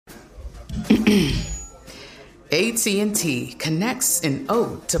AT&T connects an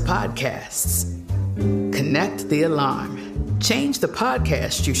ode to podcasts. Connect the alarm. Change the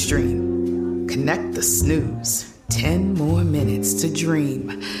podcast you stream. Connect the snooze. 10 more minutes to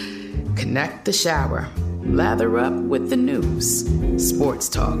dream. Connect the shower. Lather up with the news. Sports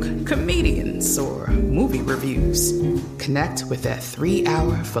talk, comedians, or movie reviews. Connect with that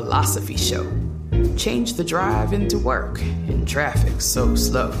 3-hour philosophy show. Change the drive into work in traffic so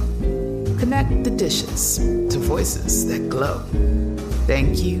slow. Connect the dishes to voices that glow.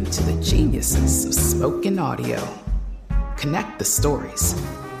 Thank you to the geniuses of spoken audio. Connect the stories.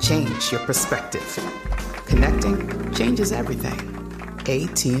 Change your perspective. Connecting changes everything.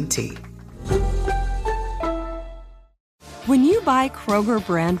 AT&T. When you buy Kroger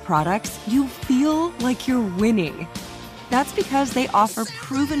brand products, you feel like you're winning. That's because they offer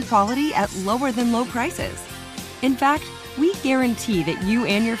proven quality at lower than low prices. In fact, we guarantee that you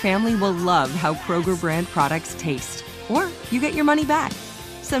and your family will love how Kroger brand products taste, or you get your money back.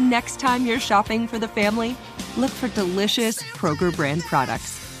 So next time you're shopping for the family, look for delicious Kroger brand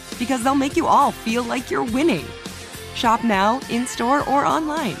products, because they'll make you all feel like you're winning. Shop now, in-store, or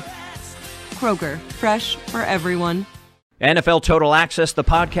online. Kroger, fresh for everyone. NFL Total Access, the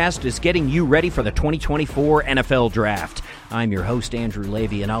podcast, is getting you ready for the 2024 NFL Draft. I'm your host, Andrew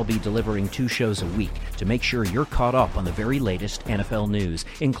Levy, and I'll be delivering 2 shows a week to make sure you're caught up on the very latest NFL news,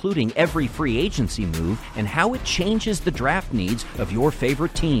 including every free agency move and how it changes the draft needs of your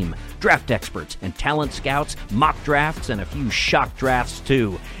favorite team. Draft experts and talent scouts, mock drafts, and a few shock drafts,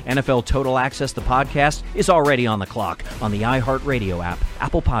 too. NFL Total Access, the podcast, is already on the clock on the iHeartRadio app,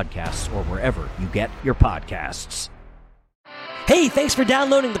 Apple Podcasts, or wherever you get your podcasts. Hey, thanks for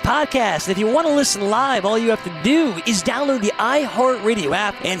downloading the podcast. If you want to listen live, all you have to do is download the iHeartRadio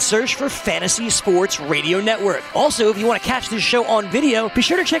app and search for Fantasy Sports Radio Network. Also, if you want to catch this show on video, be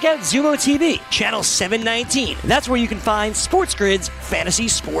sure to check out Zumo TV, channel 719. That's where you can find Sports Grid's Fantasy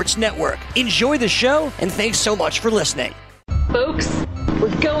Sports Network. Enjoy the show, and thanks so much for listening. Folks,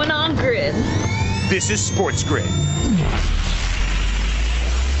 we're going on Grid. This is Sports Grid.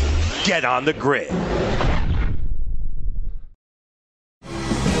 Get on the grid.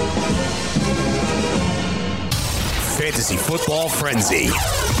 Fantasy Football Frenzy.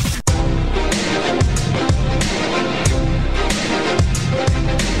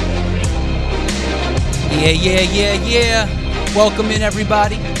 Yeah. Welcome in,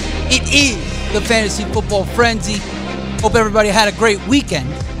 everybody. It is the Fantasy Football Frenzy. Hope everybody had a great weekend.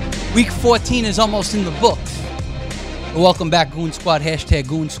 Week 14 is almost in the books. Welcome back, Goon Squad. Hashtag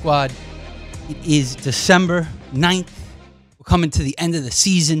Goon Squad. It is December 9th. We're coming to the end of the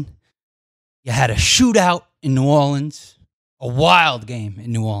season. You had a shootout in New Orleans, a wild game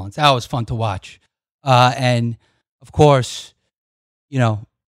in New Orleans. That was fun to watch. And, of course, you know,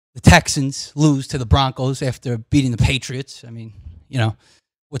 the Texans lose to the Broncos after beating the Patriots. I mean, you know,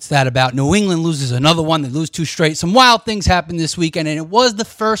 what's that about? New England loses another one. They lose 2 straight. Some wild things happened this weekend, and it was the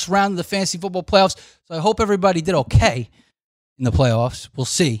first round of the fantasy football playoffs, so I hope everybody did okay in the playoffs. We'll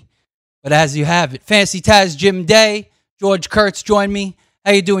see. But as you have it, Fantasy Taz, Jim Day, George Kurtz joined me.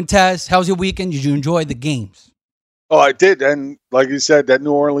 How you doing, Taz? How's your weekend? Did you enjoy the games? Oh, I did. And like you said, that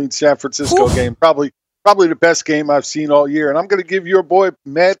New Orleans-San Francisco game, probably the best game I've seen all year. And I'm going to give your boy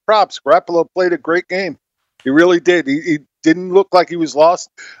mad props. Garoppolo played a great game. He really did. He didn't look like he was lost.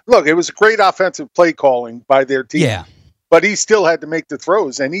 Look, it was a great offensive play calling by their team. Yeah. But he still had to make the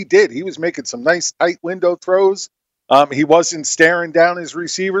throws, and he did. He was making some nice tight window throws. He wasn't staring down his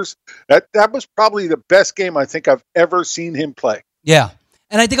receivers. That was probably the best game I think I've ever seen him play. Yeah.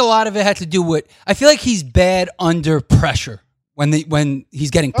 And I think a lot of it had to do with, I feel like he's bad under pressure when he's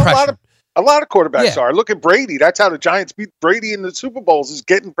getting pressure. A lot of quarterbacks are. Look at Brady. That's how the Giants beat Brady in the Super Bowls, is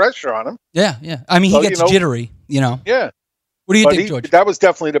getting pressure on him. Yeah. I mean, he gets jittery, Yeah. What do you think, George? That was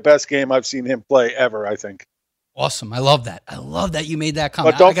definitely the best game I've seen him play ever, I think. Awesome. I love that. You made that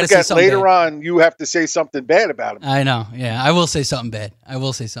comment. But don't forget, later on, you have to say something bad about him. I know. Yeah, I will say something bad.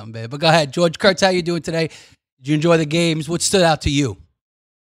 But go ahead. George Kurtz, how you doing today? Did you enjoy the games? What stood out to you?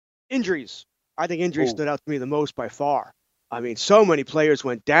 Injuries. I think injuries stood out to me the most by far. I mean, so many players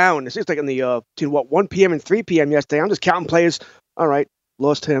went down. It's just like in the, 1 p.m. and 3 p.m. yesterday. I'm just counting players. All right,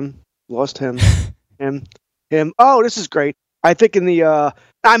 lost him, him. Oh, this is great. I think in the,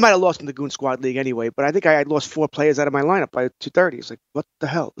 I might have lost in the Goon Squad League anyway, but I think I had lost 4 players out of my lineup by 2:30. It's like, what the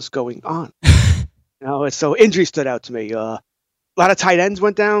hell is going on? So injury stood out to me. A lot of tight ends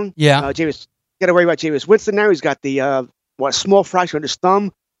went down. Yeah. Jameis, got to worry about Jameis Winston now. He's got the, small fracture on his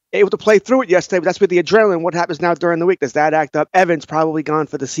thumb. Able to play through it yesterday, but that's with the adrenaline. What happens now during the week? Does that act up? Evans probably gone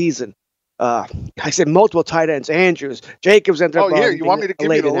for the season. I said multiple tight ends. Andrews, Jacobs ended up. Oh, yeah. You want me to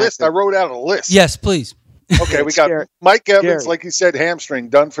give you the list? I wrote out a list. Yes, please. Okay, we got Mike Evans, like you said, hamstring,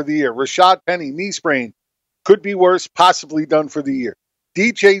 done for the year. Rashad Penny, knee sprain, could be worse, possibly done for the year.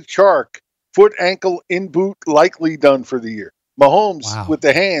 DJ Chark, foot, ankle, in boot, likely done for the year. Mahomes with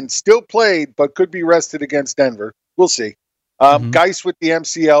the hand, still played, but could be rested against Denver. We'll see. Geis with the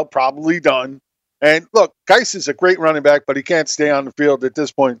MCL, probably done. And look, Geis is a great running back, but he can't stay on the field at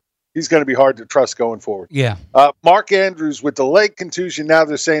this point. He's going to be hard to trust going forward. Yeah. Mark Andrews with the leg contusion. Now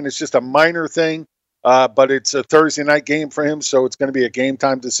they're saying it's just a minor thing, but it's a Thursday night game for him, so it's going to be a game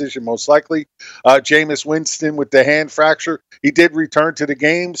time decision most likely. Jameis Winston with the hand fracture. He did return to the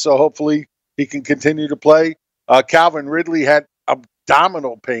game, so hopefully he can continue to play. Calvin Ridley had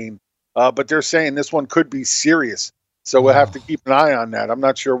abdominal pain, but they're saying this one could be serious. So we'll have to keep an eye on that. I'm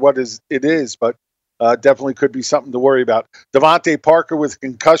not sure what it is, but definitely could be something to worry about. Devontae Parker with a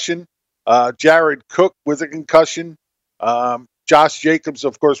concussion. Jared Cook with a concussion. Josh Jacobs,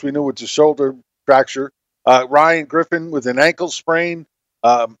 of course, we knew with the shoulder fracture. Ryan Griffin with an ankle sprain.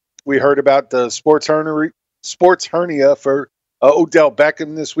 We heard about the sports hernia for Odell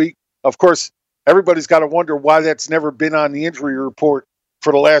Beckham this week. Of course, everybody's got to wonder why that's never been on the injury report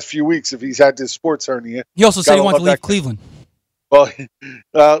for the last few weeks if he's had this sports hernia. He also said he wanted to leave Cleveland. Well,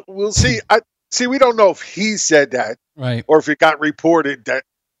 we'll see. We don't know if he said that, right, or if it got reported that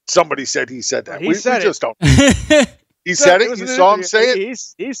somebody said he said that. We just don't. He said it? You saw him say it?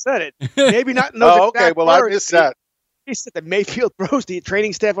 He said it. Maybe not in those okay, well, I missed that. He said that Mayfield throws the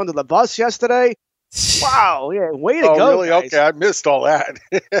training staff under the bus yesterday. Wow, yeah, way to go, really? Guys. Okay, I missed all that.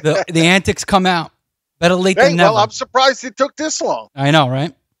 the antics come out. Better late than never. Well, I'm surprised it took this long. I know,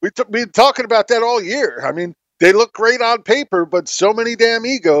 right? We've been talking about that all year. I mean, they look great on paper, but so many damn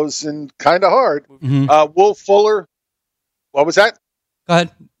egos and kind of hard. Will Fuller. What was that? Go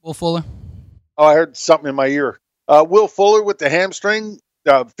ahead, Will Fuller. Oh, I heard something in my ear. Will Fuller with the hamstring,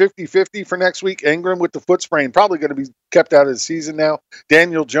 50-50 for next week. Ingram with the foot sprain, probably going to be kept out of the season now.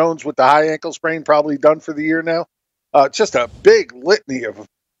 Daniel Jones with the high ankle sprain, probably done for the year now. Just a big litany of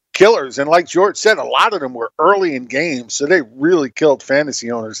killers. And like George said, a lot of them were early in games, so they really killed fantasy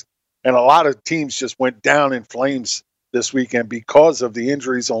owners. And a lot of teams just went down in flames this weekend because of the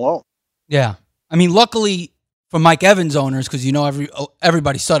injuries alone. Yeah. I mean, luckily for Mike Evans owners, because you know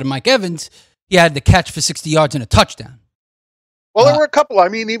everybody started Mike Evans, he had the catch for 60 yards and a touchdown. Well, there were a couple. I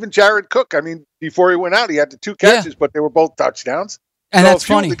mean, even Jared Cook, I mean, before he went out, he had the 2 catches, but they were both touchdowns. And so that's a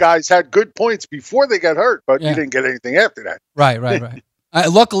few funny. of the guys had good points before they got hurt, but you didn't get anything after that. Right.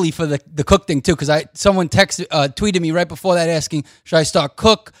 Luckily for the Cook thing, too, because someone tweeted me right before that asking, should I start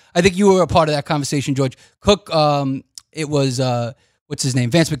Cook? I think you were a part of that conversation, George. Cook, it was, what's his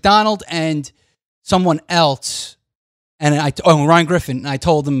name? Vance McDonald and someone else. And Ryan Griffin. And I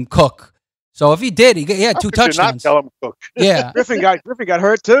told him Cook. So if he did, he had 2 touchdowns. Not tell him Cook. Yeah. Griffin got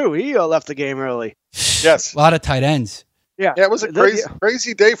hurt, too. He left the game early. Yes. A lot of tight ends. Yeah, it was a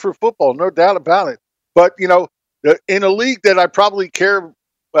crazy day for football, no doubt about it. But, you know, in a league that I probably care,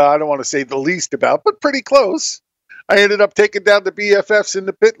 well, I don't want to say the least about, but pretty close, I ended up taking down the BFFs in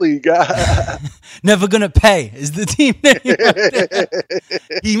the pit league. Never Gonna Pay is the team name.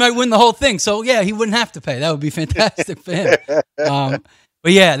 He might win the whole thing. So, yeah, he wouldn't have to pay. That would be fantastic for him.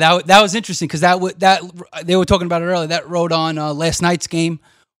 But, yeah, that was interesting because that they were talking about it earlier. That rode on last night's game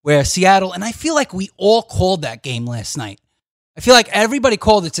where Seattle, and I feel like we all called that game last night. I feel like everybody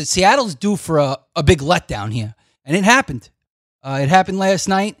called it, said Seattle's due for a big letdown here. And it happened. It happened last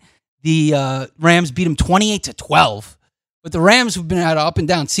night. The Rams beat them 28-12. But the Rams have been at an up and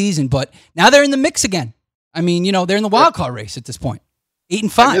down season, but now they're in the mix again. I mean, you know, they're in the wild card race at this point.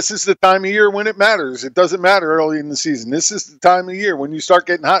 8-5. And this is the time of year when it matters. It doesn't matter early in the season. This is the time of year when you start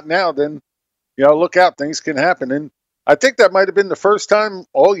getting hot now, then, you know, look out. Things can happen. And I think that might have been the first time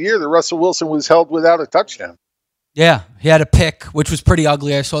all year that Russell Wilson was held without a touchdown. Yeah, he had a pick, which was pretty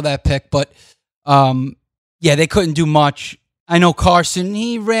ugly. I saw that pick, but yeah, they couldn't do much. I know Carson,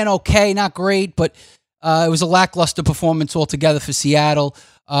 he ran okay, not great, but it was a lackluster performance altogether for Seattle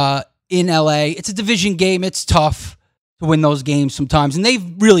in LA. It's a division game. It's tough to win those games sometimes, and they've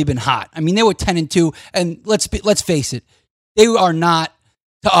really been hot. I mean, they were 10-2, and let's face it, they are not,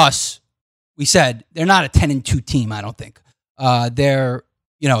 to us, we said, they're not a 10-2 team, I don't think. They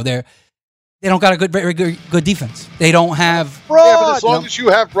don't got a very good defense. They don't have... but as long as you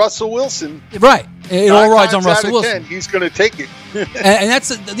have Russell Wilson... Right. It all rides on Russell Wilson. 10, he's going to take it. and that's,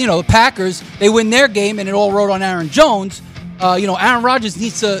 the Packers, they win their game, and it all rode on Aaron Jones. Aaron Rodgers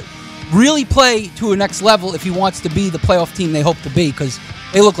needs to really play to a next level if he wants to be the playoff team they hope to be, because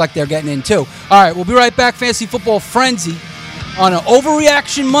they look like they're getting in, too. All right, we'll be right back. Fantasy Football Frenzy on an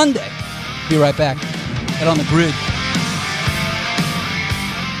Overreaction Monday. Be right back. Get on the grid.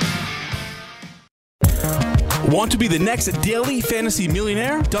 Want to be the next daily fantasy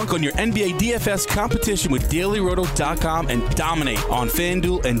millionaire? Dunk on your NBA DFS competition with DailyRoto.com and dominate on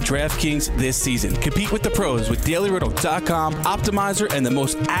FanDuel and DraftKings this season. Compete with the pros with DailyRoto.com, Optimizer, and the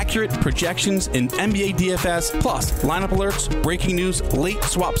most accurate projections in NBA DFS, plus lineup alerts, breaking news, late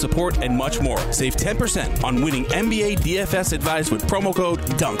swap support, and much more. Save 10% on winning NBA DFS advice with promo code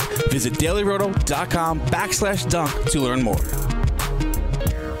DUNK. Visit DailyRoto.com/dunk to learn more.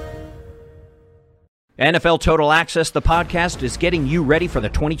 NFL Total Access, the podcast, is getting you ready for the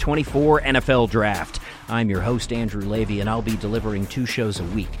 2024 NFL Draft. I'm your host, Andrew Levy, and I'll be delivering 2 shows a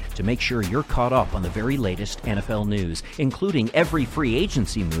week to make sure you're caught up on the very latest NFL news, including every free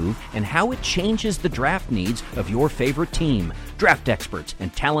agency move and how it changes the draft needs of your favorite team. Draft experts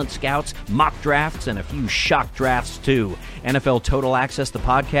and talent scouts, mock drafts, and a few shock drafts, too. NFL Total Access, the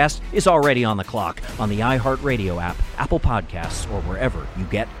podcast, is already on the clock on the iHeartRadio app, Apple Podcasts, or wherever you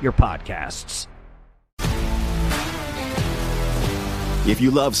get your podcasts. If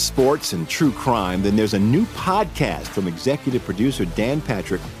you love sports and true crime, then there's a new podcast from executive producer Dan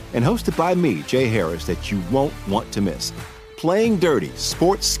Patrick and hosted by me, Jay Harris, that you won't want to miss. Playing Dirty: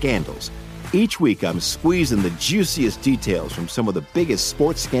 Sports Scandals. Each week, I'm squeezing the juiciest details from some of the biggest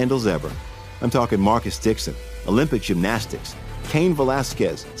sports scandals ever. I'm talking Marcus Dixon, Olympic gymnastics, Cain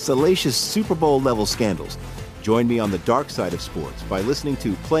Velasquez, salacious Super Bowl-level scandals. Join me on the dark side of sports by listening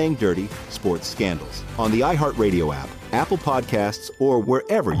to Playing Dirty: Sports Scandals on the iHeartRadio app, Apple Podcasts, or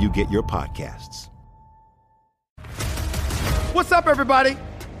wherever you get your podcasts. What's up, everybody?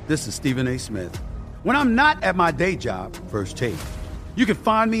 This is Stephen A. Smith. When I'm not at my day job, First Take, you can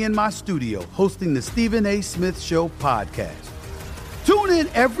find me in my studio hosting the Stephen A. Smith Show podcast. Tune in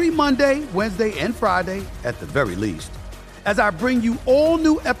every Monday, Wednesday, and Friday, at the very least, as I bring you all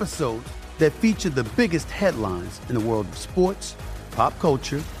new episodes that feature the biggest headlines in the world of sports, pop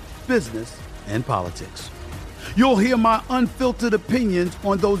culture, business, and politics. You'll hear my unfiltered opinions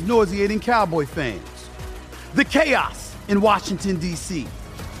on those nauseating Cowboy fans, the chaos in Washington, D.C.,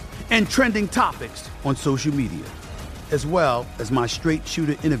 and trending topics on social media, as well as my straight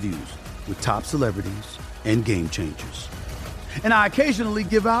shooter interviews with top celebrities and game changers. And I occasionally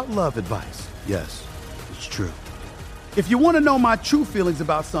give out love advice. Yes, it's true. If you want to know my true feelings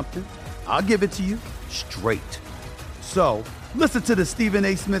about something, I'll give it to you straight. So, listen to the Stephen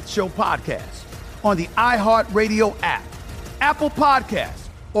A. Smith Show podcast on the iHeartRadio app, Apple Podcasts,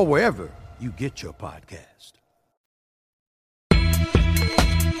 or wherever you get your podcast.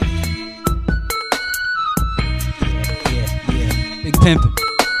 Yeah. Big Pimpin'.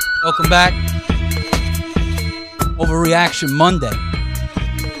 Welcome back. Overreaction Monday.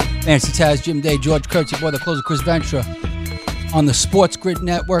 Fantasy Taz, Jim Day, George Kurtz, your boy, the closer, Chris Ventura. On the Sports Grid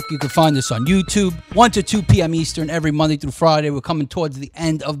Network. You can find us on YouTube, 1 to 2 p.m. Eastern every Monday through Friday. We're coming towards the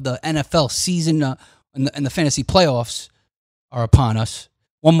end of the NFL season, and the fantasy playoffs are upon us.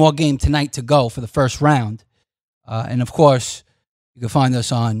 One more game tonight to go for the first round. And, of course, you can find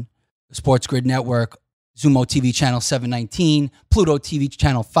us on the Sports Grid Network, Zumo TV Channel 719, Pluto TV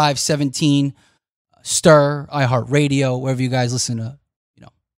Channel 517, Stir, iHeartRadio, wherever you guys listen to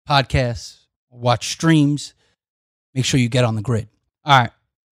podcasts, watch streams. Make sure you get on the grid. All right.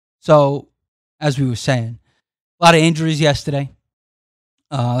 So, as we were saying, a lot of injuries yesterday.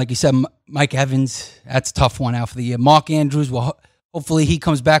 Like you said, Mike Evans, that's a tough one out for the year. Mark Andrews, well, hopefully he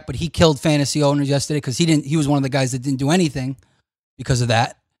comes back, but he killed fantasy owners yesterday because he was one of the guys that didn't do anything because of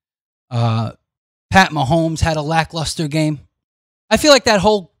that. Pat Mahomes had a lackluster game. I feel like that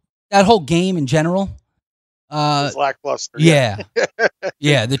whole game in general was lackluster. Yeah.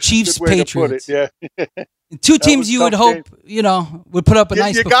 Yeah, the Chiefs, Patriots. Yeah. Two teams you would hope, would put up a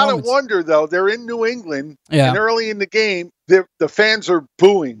nice performance. You got to wonder, though. They're in New England, and early in the game, the fans are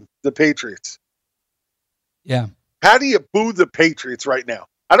booing the Patriots. Yeah. How do you boo the Patriots right now?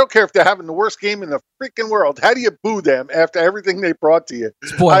 I don't care if they're having the worst game in the freaking world. How do you boo them after everything they brought to you?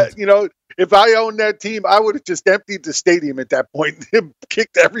 If I owned that team, I would have just emptied the stadium at that point and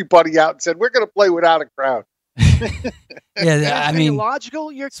kicked everybody out and said, we're going to play without a crowd. Yeah, I mean,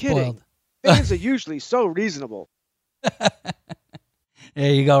 illogical? You're kidding. Fans are usually so reasonable. There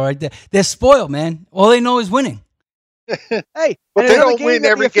you go, right there. They're spoiled, man. All they know is winning. Hey, but they don't win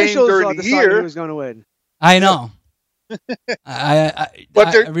every game during the year. Who's going to win? I know.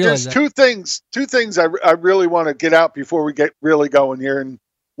 But there's two things I really want to get out before we get really going here. And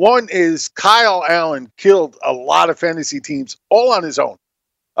one is Kyle Allen killed a lot of fantasy teams all on his own.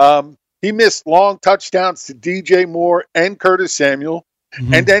 He missed long touchdowns to DJ Moore and Curtis Samuel.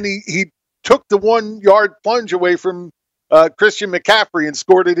 Mm-hmm. And then he took the 1 yard plunge away from Christian McCaffrey and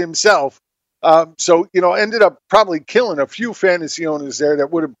scored it himself. So, ended up probably killing a few fantasy owners there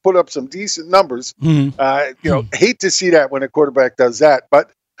that would have put up some decent numbers. Hate to see that when a quarterback does that.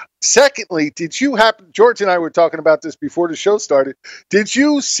 But secondly, George and I were talking about this before the show started. Did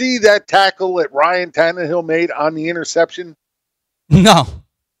you see that tackle that Ryan Tannehill made on the interception? No.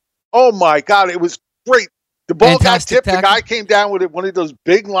 Oh, my God. It was great. The ball Fantastic got tipped. tackle. The guy came down with it. One of those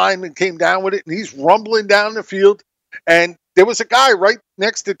big linemen came down with it, and he's rumbling down the field. And there was a guy right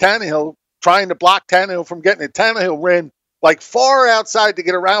next to Tannehill trying to block Tannehill from getting it. Tannehill ran like far outside to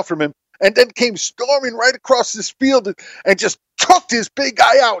get around from him, and then came storming right across this field and just took this big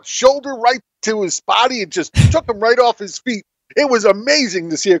guy out, shoulder right to his body, and just took him right off his feet. It was amazing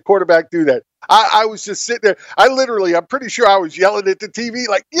to see a quarterback do that. I was just sitting there. I'm pretty sure I was yelling at the TV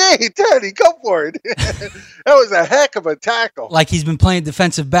like, "Yay, Daddy, go for it." That was a heck of a tackle. Like he's been playing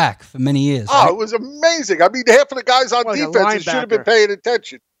defensive back for many years. Oh, right? It was amazing. I mean, half of the guys on defense should have been paying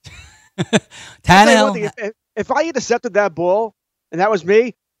attention. Tannehill. If I intercepted that ball and that was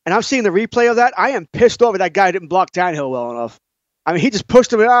me, and I'm seeing the replay of that, I am pissed off that guy didn't block Tannehill well enough. I mean, he just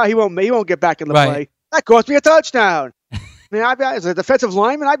pushed him. He won't get back in the play. That cost me a touchdown. I mean, as a defensive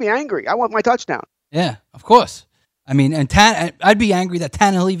lineman, I'd be angry. I want my touchdown. Yeah, of course. I mean, I'd be angry that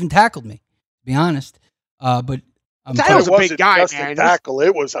Tannehill even tackled me, to be honest. But Tannehill's a big guy, man.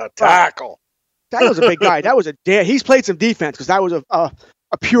 It was a tackle. Tannehill's a big guy. That was he's played some defense because that was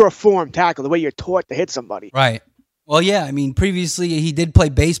a pure form tackle, the way you're taught to hit somebody. Right. Well, yeah. I mean, previously he did play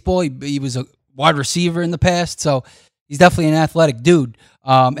baseball. He was a wide receiver in the past, so he's definitely an athletic dude.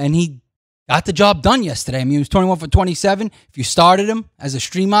 And he got the job done yesterday. I mean, he was 21 for 27. If you started him as a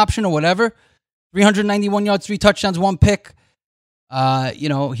stream option or whatever, 391 yards, 3 touchdowns, 1 pick.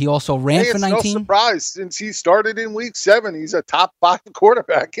 He also ran for 19. No surprise, since he started in week 7, he's a top 5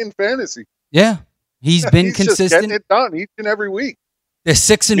 quarterback in fantasy. Yeah, he's been consistent. Just getting it done each and every week. They're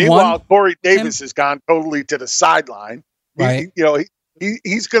 6-1. Meanwhile, Corey Davis has gone totally to the sideline. Right.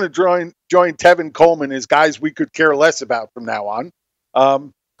 He's going to join Tevin Coleman as guys we could care less about from now on.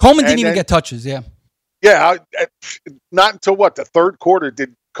 Coleman didn't even get touches. Yeah. Yeah, not until the third quarter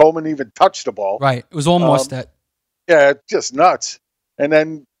did Coleman even touch the ball. Right. It was almost that. Yeah, just nuts. And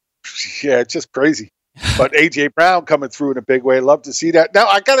then, it's just crazy. But A.J. Brown coming through in a big way. Love to see that. Now,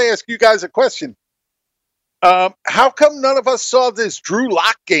 I got to ask you guys a question. How come none of us saw this Drew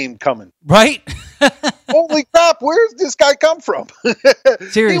Lock game coming? Right? Holy crap, where did this guy come from?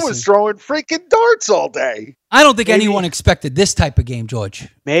 Seriously. He was throwing freaking darts all day. I don't think anyone expected this type of game, George.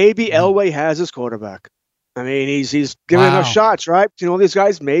 Maybe Elway has his quarterback. I mean, he's giving enough shots, right? All these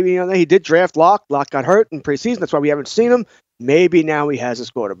guys, maybe he did draft Lock. Lock got hurt in preseason. That's why we haven't seen him. Maybe now he has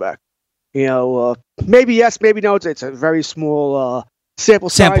his quarterback. Maybe yes, maybe no. It's a very small sample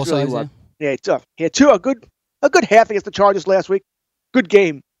size. Really. Yeah, it's tough. He had a good half against the Chargers last week. Good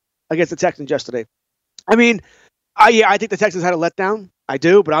game against the Texans yesterday. I mean, I think the Texans had a letdown. I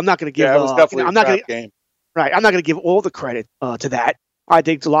do, but I'm not going to give. It was definitely a trap game. Right, I'm not going to give all the credit to that. I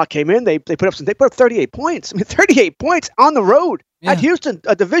think the Lock came in. They put up 38 points. I mean, 38 points on the road at Houston,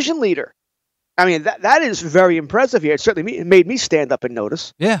 a division leader. I mean, that is very impressive here. It certainly made me stand up and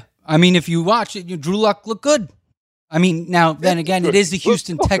notice. Yeah, I mean, if you watch it, Drew Lock looked good. I mean, now then again, it is the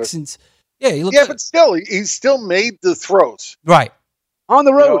Houston Texans. Yeah, he looked good. But still, he still made the throws. Right. On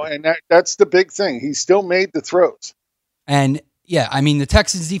the road. And that's the big thing. He still made the throws. And, yeah, I mean, the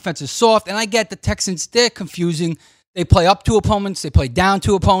Texans' defense is soft, and I get the Texans, they're confusing. They play up to opponents. They play down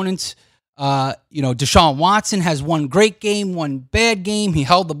to opponents. Deshaun Watson has one great game, one bad game. He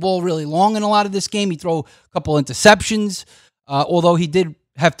held the ball really long in a lot of this game. He threw a couple interceptions, although he did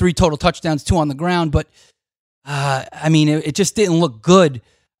have 3 total touchdowns, 2 on the ground. But, it just didn't look good.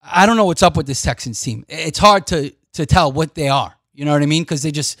 I don't know what's up with this Texans team. It's hard to tell what they are. You know what I mean? Because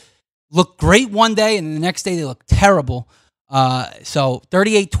they just look great one day, and the next day they look terrible. So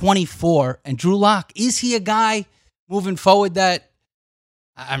 38-24. And Drew Lock, is he a guy moving forward that,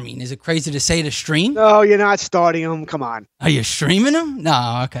 is it crazy to say to stream? No, you're not starting him. Come on. Are you streaming him?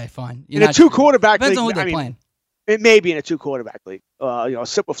 No, okay, fine. In a 2-quarterback league. Depends on what they're playing. It may be in a 2-quarterback league.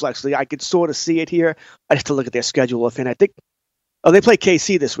 Superflex league. I could sort of see it here. I have to look at their schedule. And I think, they play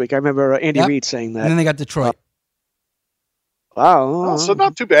KC this week. I remember Andy Reid saying that. And then they got Detroit. Wow. So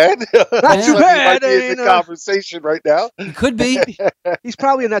not too bad. Not too bad. Might be in the conversation right now. It could be. He's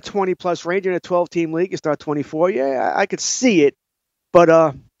probably in that 20-plus range in a 12-team league. You start 24. Yeah, I could see it. But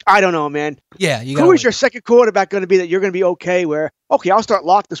I don't know, man. Yeah. Who is your second quarterback going to be that you're going to be okay I'll start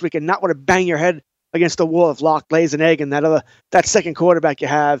Lock this week and not want to bang your head against the wall if Lock lays an egg and that second quarterback you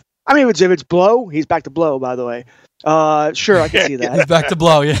have. I mean, if it's Blow, he's back to Blow, by the way. Sure, I can see that. He's back to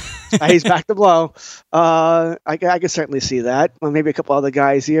Blow, yeah. He's back to Blow. I can certainly see that. Well, maybe a couple other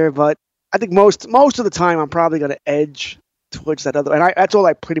guys here, but I think most of the time I'm probably going to edge towards that other. And that's all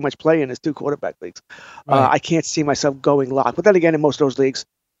I pretty much play in is 2 quarterback leagues. Right. I can't see myself going lock. But then again, in most of those leagues,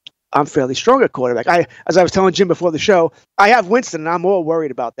 I'm fairly strong at quarterback. As I was telling Jim before the show, I have Winston, and I'm more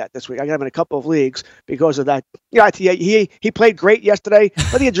worried about that this week. I got him in a couple of leagues because of that. Yeah, he played great yesterday,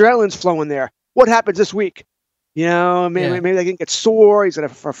 but the adrenaline's flowing there. What happens this week? Maybe they can get sore. He's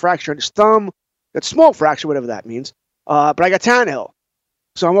got a fracture in his thumb. That small fracture, whatever that means. But I got Tannehill,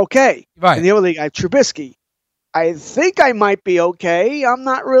 so I'm okay. Right. In the other league, I have Trubisky. I think I might be okay. I'm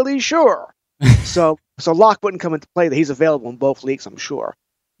not really sure. so Locke wouldn't come into play. He's available in both leagues, I'm sure.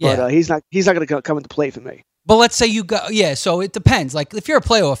 Yeah. But he's not going to come into play for me. But let's say you got so it depends. Like if you're a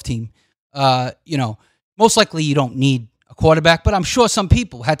playoff team, most likely you don't need a quarterback. But I'm sure some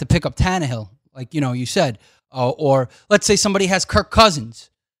people had to pick up Tannehill, like you said, or let's say somebody has Kirk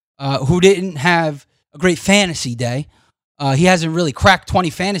Cousins, who didn't have a great fantasy day. He hasn't really cracked 20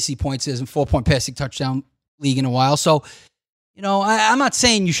 fantasy points as a 4-point passing touchdown league in a while. So, I'm not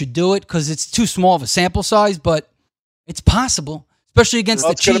saying you should do it because it's too small of a sample size, but it's possible. Especially against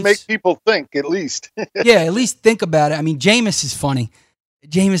the Chiefs. It's going to make people think, at least. Yeah, at least think about it. I mean, Jameis is funny.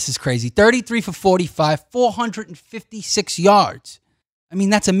 Jameis is crazy. 33 for 45, 456 yards. I mean,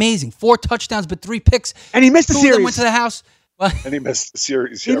 that's amazing. 4 touchdowns, but 3 picks. And he missed the series. Went to the house. And he missed the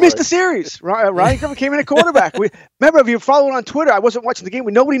series. He missed the series. Ryan Griffin came in at quarterback. Remember, if you followed on Twitter, I wasn't watching the game.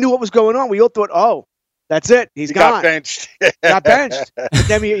 Nobody knew what was going on. We all thought, that's it. He gone. Got benched. Got benched. But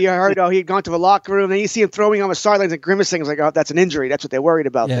then you heard, he'd gone to the locker room. Then you see him throwing on the sidelines and grimacing. It's like, that's an injury. That's what they're worried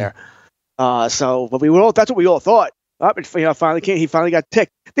about there. But that's what we all thought. He finally got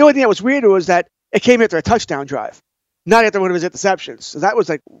ticked. The only thing that was weird was that it came after a touchdown drive, not after one of his interceptions. So that was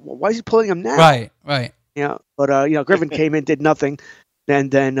like, why is he pulling him now? Right. But Griffin came in, did nothing.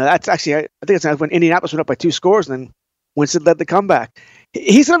 And then that's actually, I think it's when Indianapolis went up by 2 scores, and then Winston led the comeback.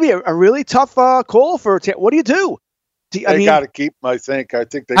 He's going to be a really tough call for. What do you do? They got to keep him. I think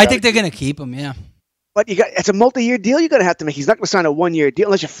they're going to keep him. Yeah, but it's a multi-year deal. You're going to have to make. He's not going to sign a 1-year deal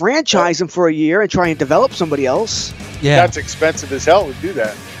unless you franchise him for a year and try and develop somebody else. Yeah, that's expensive as hell to do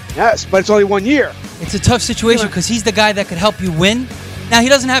that. Yes, but it's only 1 year. It's a tough situation because he's the guy that could help you win. Now he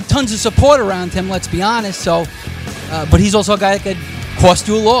doesn't have tons of support around him. Let's be honest. So, but he's also a guy that could cost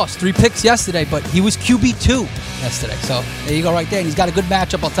you a loss. 3 picks yesterday, but he was QB2 yesterday. So there you go right there. And he's got a good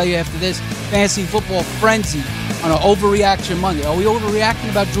matchup. I'll tell you after this. Fantasy Football Frenzy on an Overreaction Monday. Are we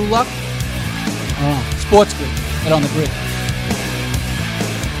overreacting about Drew Luck? Sports Grid. Get on the grid.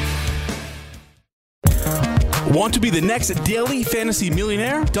 Want to be the next daily fantasy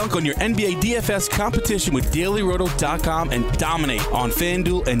millionaire? Dunk on your NBA DFS competition with DailyRoto.com and dominate on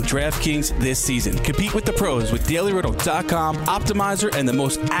FanDuel and DraftKings this season. Compete with the pros with DailyRoto.com, Optimizer, and the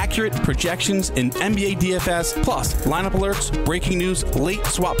most accurate projections in NBA DFS, plus lineup alerts, breaking news, late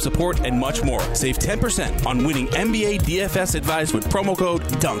swap support, and much more. Save 10% on winning NBA DFS advice with promo code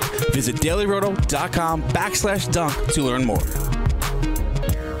DUNK. Visit DailyRoto.com/dunk to learn more.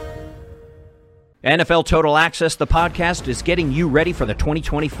 NFL Total Access, the podcast, is getting you ready for the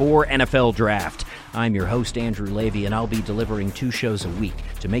 2024 NFL Draft. I'm your host, Andrew Levy, and I'll be delivering 2 shows a week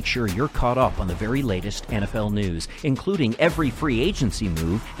to make sure you're caught up on the very latest NFL news, including every free agency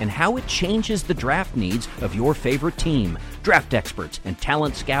move and how it changes the draft needs of your favorite team. Draft experts and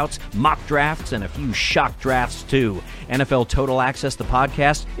talent scouts, mock drafts, and a few shock drafts, too. NFL Total Access, the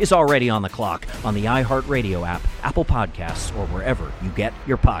podcast, is already on the clock on the iHeartRadio app, Apple Podcasts, or wherever you get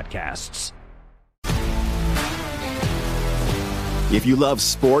your podcasts. If you love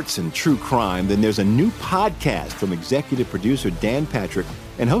sports and true crime, then there's a new podcast from executive producer Dan Patrick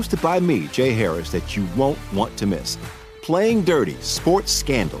and hosted by me, Jay Harris, that you won't want to miss. Playing Dirty: Sports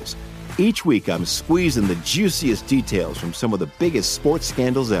Scandals. Each week, I'm squeezing the juiciest details from some of the biggest sports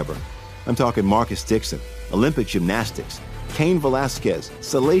scandals ever. I'm talking Marcus Dixon, Olympic gymnastics, Cain Velasquez,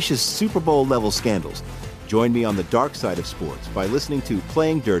 salacious Super Bowl-level scandals. Join me on the dark side of sports by listening to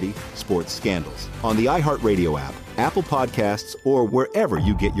Playing Dirty: Sports Scandals on the iHeartRadio app, Apple Podcasts, or wherever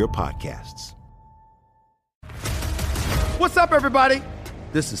you get your podcasts. What's up, everybody?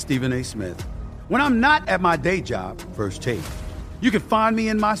 This is Stephen A. Smith. When I'm not at my day job, First Take, you can find me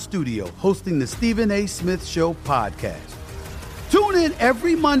in my studio hosting the Stephen A. Smith Show podcast. Tune in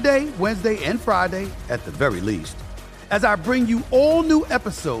every Monday, Wednesday, and Friday, at the very least, as I bring you all new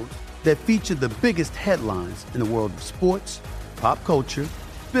episodes that feature the biggest headlines in the world of sports, pop culture,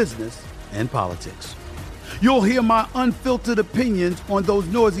 business, and politics. You'll hear my unfiltered opinions on those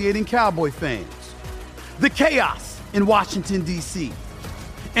nauseating Cowboy fans, the chaos in Washington, D.C.,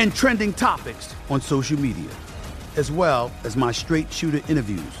 and trending topics on social media, as well as my straight shooter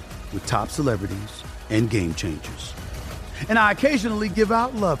interviews with top celebrities and game changers. And I occasionally give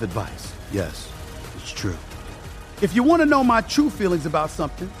out love advice Yes, it's true. If you want to know my true feelings about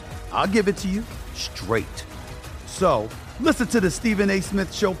something, I'll give it to you straight. So, listen to the Stephen A.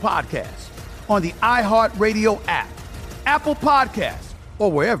 Smith Show podcast on the iHeartRadio app, Apple Podcasts,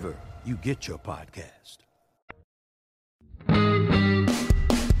 or wherever you get your podcast.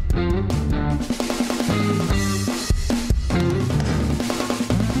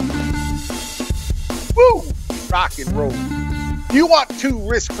 Woo! Rock and roll. Do you want 2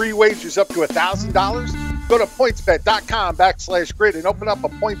 risk-free wagers up to $1,000? Go to pointsbet.com/grid and open up a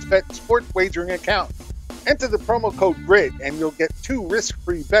PointsBet sports wagering account. Enter the promo code GRID and you'll get 2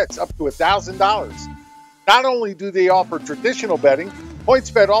 risk-free bets up to $1,000. Not only do they offer traditional betting,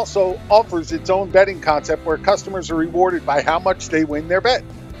 PointsBet also offers its own betting concept where customers are rewarded by how much they win their bet.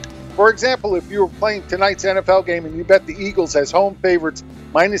 For example, if you were playing tonight's NFL game and you bet the Eagles as home favorites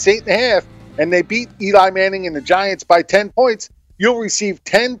 -8.5 and they beat Eli Manning and the Giants by 10 points, you'll receive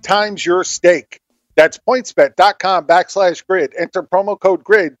 10 times your stake. That's pointsbet.com/grid. Enter promo code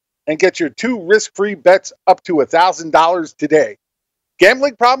GRID and get your 2 risk-free bets up to $1,000 today.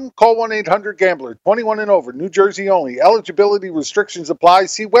 Gambling problem? Call 1-800-GAMBLER. 21 and over. New Jersey only. Eligibility restrictions apply.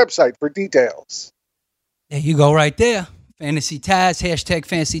 See website for details. There you go right there. Fantasy Taz, hashtag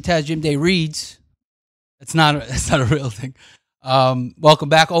Fantasy Taz, Jim Day reads. That's not a real thing. Welcome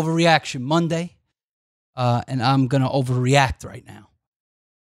back, Overreaction Monday. And I'm going to overreact right now.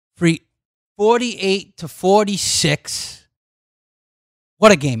 48-46.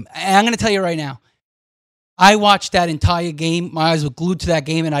 What a game. And I'm going to tell you right now, I watched that entire game. My eyes were glued to that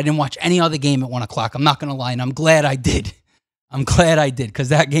game, and I didn't watch any other game at 1 o'clock. I'm not going to lie, and I'm glad I did. Because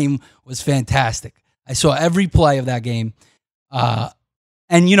that game was fantastic. I saw every play of that game. And,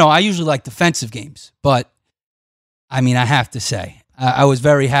 I usually like defensive games. But, I have to say, I was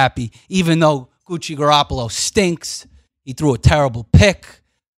very happy. Even though Gucci Garoppolo stinks, he threw a terrible pick.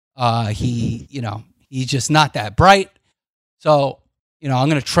 He's just not that bright. So, I'm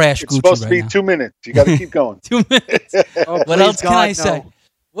going to trash Gucci right now. It's supposed to be 2 minutes. You got to keep going. 2 minutes. What else can I say?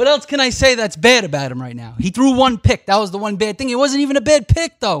 What else can I say that's bad about him right now? He threw 1 pick. That was the one bad thing. It wasn't even a bad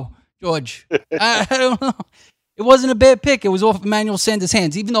pick, though, George. I don't know. It wasn't a bad pick. It was off Emmanuel Sanders'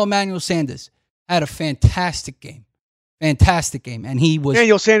 hands, even though Emmanuel Sanders had a fantastic game. And he was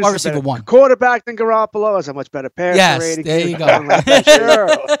Emmanuel Sanders wide receiver 1. Quarterback than Garoppolo has a much better passer rating. There you go. Sure.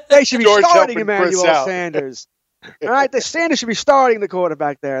 They should be George starting helping Emmanuel Chris out. Sanders. All right, the Sanders should be starting the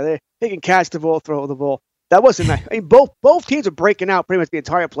quarterback there. He can catch the ball, throw the ball. That wasn't nice. Both teams are breaking out pretty much the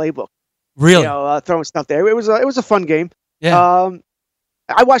entire playbook. Really? Throwing stuff there. It was a fun game. Yeah.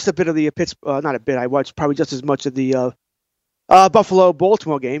 I watched a bit of the Pittsburgh. Not a bit. I watched probably just as much of the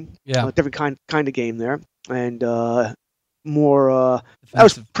Buffalo-Baltimore game. Yeah. Different kind of game there, and more. That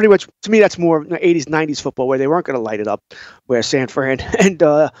was pretty much, to me, that's more 80s, 90s football where they weren't going to light it up, where San Fran and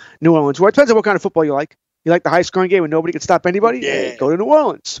New Orleans were. It depends on what kind of football you like. You like the high-scoring game where nobody can stop anybody? Yeah. Go to New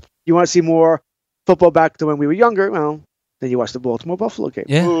Orleans. You want to see more football back to when we were younger? Well, then you watch the Baltimore-Buffalo game.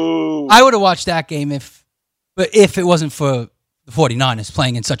 Yeah. Ooh. I would have watched that game if it wasn't for the 49ers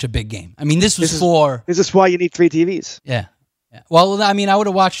playing in such a big game. This is why you need 3 TVs. Yeah. Well, I would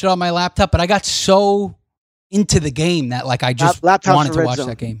have watched it on my laptop, but I got so into the game that I just wanted to watch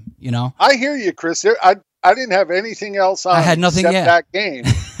that game, I hear you, Chris. I didn't have anything else on. I had nothing except that game,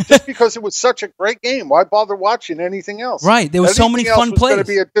 just because it was such a great game. Why bother watching anything else? Right. There was so many fun plays. Going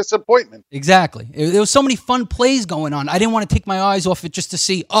to be a disappointment. Exactly. There was so many fun plays going on. I didn't want to take my eyes off it just to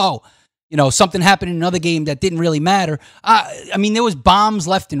see, something happened in another game that didn't really matter. There was bombs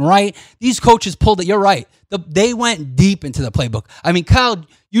left and right. These coaches pulled it. You're right. They went deep into the playbook. Kyle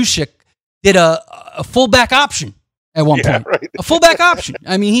Juszczyk did a fullback option at one point. Right. A fullback option.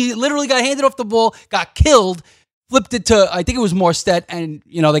 He literally got handed off the ball, got killed, flipped it to, I think it was Morstead, and,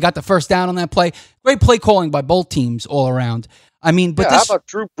 they got the first down on that play. Great play calling by both teams all around. How about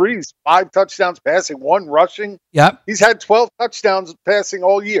Drew Brees? 5 touchdowns passing, 1 rushing. Yep. He's had 12 touchdowns passing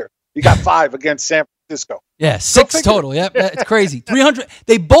all year. He got 5 against San Francisco. Yeah, 6 total. Yep, that's crazy. 300.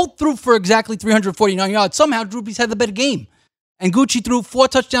 They both threw for exactly 349 yards. Somehow Drew Brees had the better game. And Gucci threw 4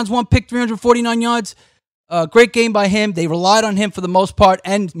 touchdowns, 1 pick, 349 yards. Great game by him. They relied on him for the most part.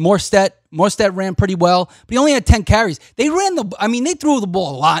 And Morstead ran pretty well, but he only had 10 carries. They threw the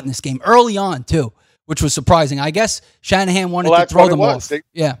ball a lot in this game early on too, which was surprising. I guess Shanahan wanted to throw them off.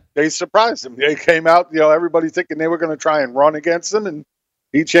 They surprised him. They came out, everybody thinking they were going to try and run against them, and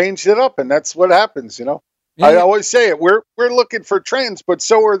he changed it up, and that's what happens. Yeah. I always say it. We're looking for trends, but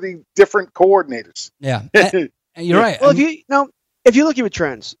so are the different coordinators. Yeah, and you're right. Well, if you look at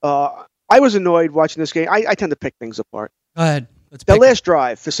trends, I was annoyed watching this game. I tend to pick things apart. Go ahead. The last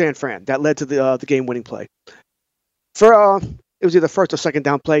drive for San Fran that led to the game-winning play. It was either first or second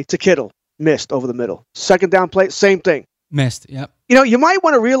down play to Kittle. missed over the middle. Second down play, same thing. Missed, yep. You might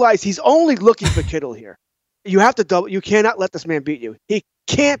want to realize he's only looking for Kittle here. You have to double. You cannot let this man beat you. He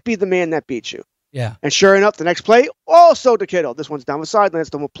can't be the man that beats you. Yeah. And sure enough, the next play, also to Kittle. This one's down the sideline. It's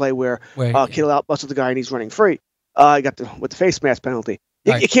the one play where Kittle outbusted the guy and he's running free. He got with the face mask penalty.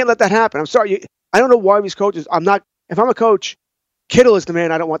 You can't let that happen. I'm sorry. I don't know why these coaches. If I'm a coach, Kittle is the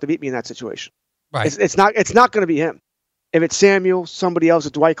man I don't want to beat me in that situation. Right. It's not going to be him. If it's Samuel, somebody else,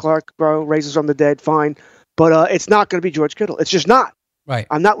 if Dwight Clark, raises from the dead, fine. But it's not going to be George Kittle. It's just not. Right.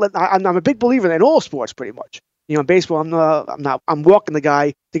 I'm a big believer in all sports, pretty much. In baseball, I'm walking the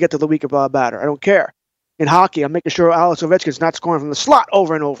guy to get to the weaker batter. I don't care. In hockey, I'm making sure Alex Ovechkin's not scoring from the slot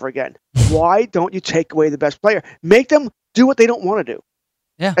over and over again. Why don't you take away the best player? Make them do what they don't want to do.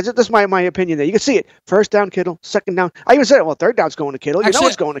 Yeah. That's my opinion there. You can see it. First down, Kittle. Second down. I even said, third down's going to Kittle. Actually,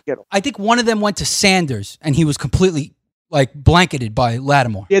 it's going to Kittle. I think one of them went to Sanders, and he was completely blanketed by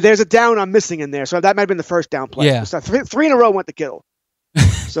Lattimore. Yeah, there's a down I'm missing in there. So that might have been the first down play. Yeah. So three in a row went to Kittle.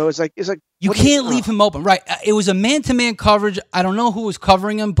 So it's like you can't leave him open. Right. It was a man-to-man coverage. I don't know who was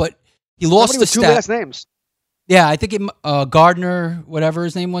covering him, but he lost the two last names. Yeah, I think Gardner, whatever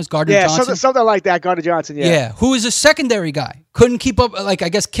his name was, Gardner Johnson. Yeah, something like that, Gardner Johnson, yeah. Yeah, who is a secondary guy. Couldn't keep up. I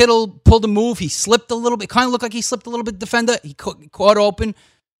guess Kittle pulled a move. He slipped a little bit. Kind of looked like he slipped a little bit, defender. He caught open.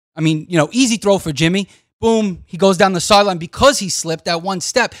 I mean, easy throw for Jimmy. Boom, he goes down the sideline because he slipped that one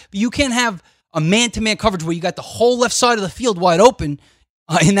step. But you can't have a man-to-man coverage where you got the whole left side of the field wide open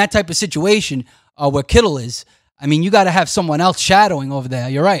in that type of situation where Kittle is. I mean, you got to have someone else shadowing over there.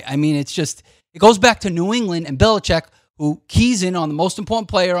 You're right. I mean, it goes back to New England and Belichick, who keys in on the most important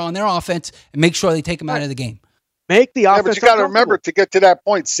player on their offense and make sure they take him out of the game. Make the offense. But you got to remember, to get to that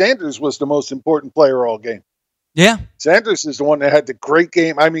point, Sanders was the most important player all game. Yeah. Sanders is the one that had the great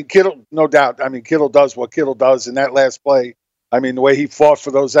game. I mean, Kittle, no doubt. I mean, Kittle does what Kittle does in that last play. I mean, the way he fought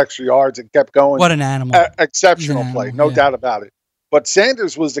for those extra yards and kept going. What an animal. Exceptional play, no doubt about it. But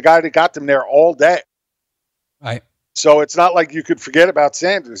Sanders was the guy that got them there all day. Right. So it's not like you could forget about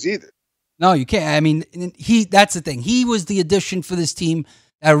Sanders either. No, you can't. I mean, that's the thing. He was the addition for this team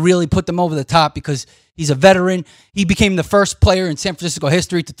that really put them over the top because he's a veteran. He became the first player in San Francisco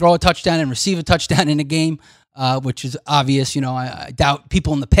history to throw a touchdown and receive a touchdown in a game, which is obvious. I doubt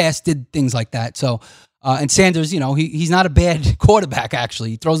people in the past did things like that. So, and Sanders, he's not a bad quarterback, actually.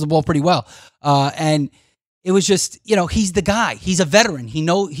 He throws the ball pretty well. And it was just, he's the guy. He's a veteran.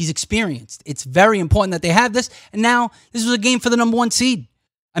 He's experienced. It's very important that they have this. And now this was a game for the number 1 seed.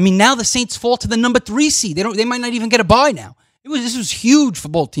 I mean, now the Saints fall to the number 3 seed. They might not even get a bye now. This was huge for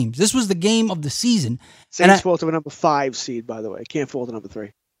both teams. This was the game of the season. Saints fall to the number 5 seed, by the way. Can't fall to number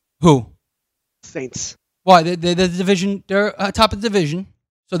 3. Who? Saints. Why? They're the division. They're top of the division.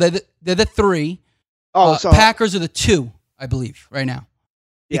 So they're the 3. Oh, so Packers are the 2, I believe, right now.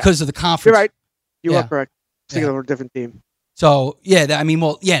 Because of the conference. You're right. You are correct. Thinking of a different team. So, the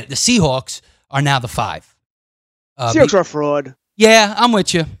Seahawks are now the 5. Seahawks are a fraud. Yeah, I'm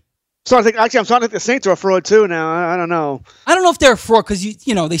with you. I'm starting to think the Saints are a fraud too now. I don't know. I don't know if they're a fraud because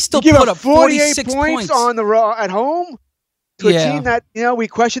they still put up 46 points on the at home to a team that we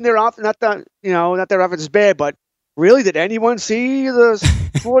question their offense. Not their offense is bad, but really, did anyone see the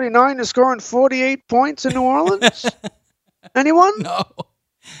 49ers scoring 48 points in New Orleans? Anyone? No.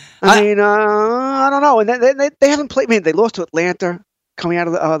 I mean, I don't know. And they haven't played. I mean, they lost to Atlanta coming out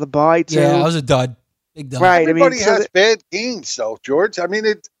of the bye too. Yeah, that was a dud. Big dud. Right. Everybody has bad games, though, George. I mean,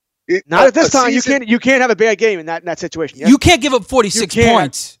 not at this time. You can't have a bad game in that situation. You can't give up 46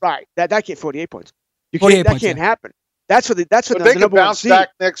 points. Right. That can't 48 points. That can't happen. That's for the they can bounce back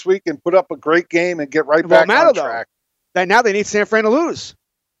next week and put up a great game and get right back on track. That now they need San Fran to lose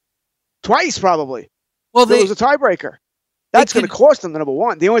twice, probably. Well, they lose a tiebreaker. That's going to cost them the number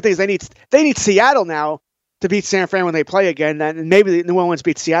 1. The only thing is they need Seattle now to beat San Fran when they play again, and maybe New Orleans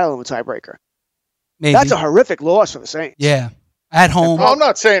beats Seattle in the tiebreaker. Maybe. That's a horrific loss for the Saints. Yeah, at home. I'm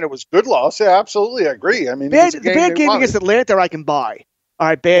not saying it was a good loss. Yeah, absolutely, I agree. I mean, the bad game against Atlanta, I can buy. All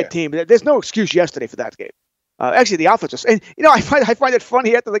right, bad team. There's no excuse yesterday for that game. Actually, the offense was, and I find it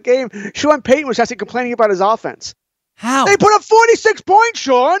funny after the game. Sean Payton was actually complaining about his offense. How they put up 46 points,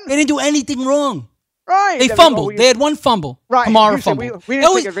 Sean? They didn't do anything wrong. Right. They fumbled. They had one fumble. Right. Kamara fumbled. We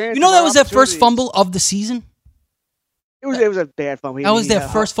didn't take advantage that was their first fumble of the season? It was a bad fumble. That was their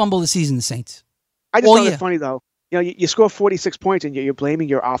first fumble of the season, the Saints. I just found it funny, though. You score 46 points and you're blaming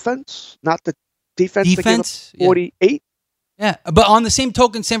your offense, not the defense. Defense? 48? Yeah. But on the same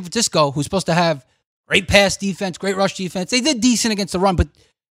token, San Francisco, who's supposed to have great pass defense, great rush defense, they did decent against the run, but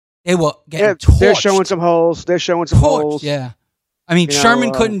they were getting torched. They're showing some holes. Holes. Yeah. I mean,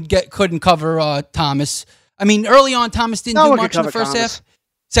 Sherman couldn't cover Thomas. I mean, early on, Thomas didn't do much in the first half.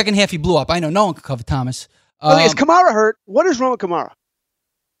 Second half, he blew up. I know no one could cover Thomas. Is Kamara hurt? What is wrong with Kamara?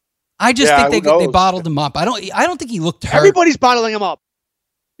 I just think they bottled him up. I don't think he looked hurt. Everybody's bottling him up.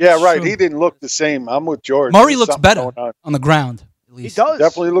 Yeah, right. He didn't look the same. I'm with George. Murray looks better on the ground. At least. He does.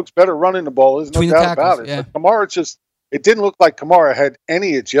 Definitely looks better running the ball. There's no doubt about it. Yeah. But Kamara it didn't look like Kamara had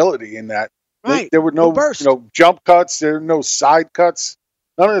any agility in that. Right. There were no jump cuts. There were no side cuts.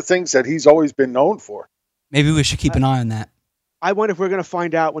 None of the things that he's always been known for. Maybe we should keep an eye on that. I wonder if we're going to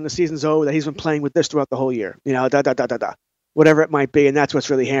find out when the season's over that he's been playing with this throughout the whole year. Whatever it might be, and that's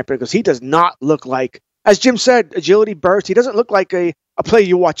what's really hampering because he does not look like, as Jim said, agility, burst. He doesn't look like a player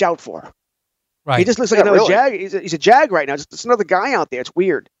you watch out for. Right. He just looks like another Jag. He's a Jag right now. Just another guy out there. It's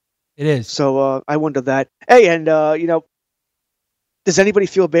weird. It is. So I wonder that. Hey, and does anybody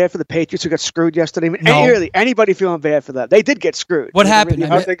feel bad for the Patriots who got screwed yesterday? No. Really, anybody feeling bad for that? They did get screwed. What happened?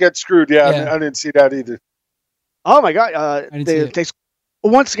 How'd they get screwed? Yeah. I didn't see that either. Oh my God!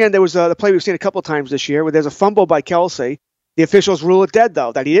 Once again, there was the play we've seen a couple of times this year where there's a fumble by Kelsey. The officials rule it dead,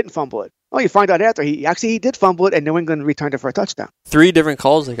 though, that he didn't fumble it. Oh, you find out after he did fumble it, and New England returned it for a touchdown. 3 different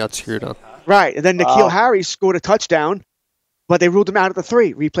calls they got screwed on. Right, and then N'Keal Harry scored a touchdown, but they ruled him out at the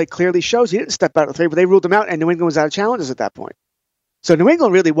 3. Replay clearly shows he didn't step out at the 3, but they ruled him out, and New England was out of challenges at that point. So New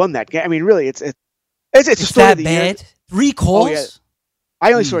England really won that game. I mean, really, it's a story of the year. 3 calls? Oh, yeah.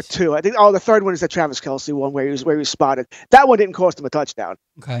 I only saw 2. I think. The third one is the Travis Kelce one where he was spotted. That one didn't cost him a touchdown.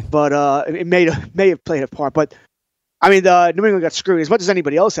 Okay, but it may have played a part. But I mean, New England got screwed as much as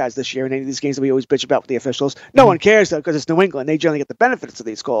anybody else has this year in any of these games that we always bitch about with the officials. No one cares though because it's New England. They generally get the benefits of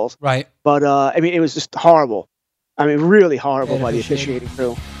these calls. Right. But I mean, it was just horrible. I mean, really horrible by the officiating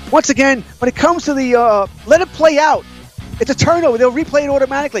crew. Once again, when it comes to the let it play out. It's a turnover. They'll replay it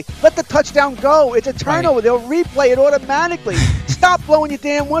automatically. Let the touchdown go. It's a turnover. Right. They'll replay it automatically. Stop blowing your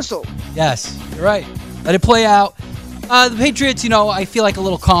damn whistle. Yes, you're right. Let it play out. The Patriots, I feel like a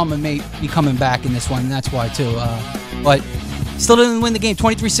little calm and may be coming back in this one, and that's why, too. But still didn't win the game.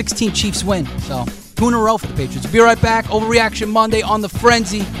 23-16, Chiefs win. So 2 in a row for the Patriots. We'll be right back. Overreaction Monday on the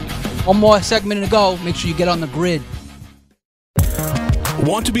Frenzy. One more segment to go. Make sure you get on the grid.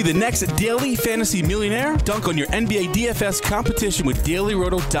 Want to be the next daily fantasy millionaire? Dunk on your NBA DFS competition with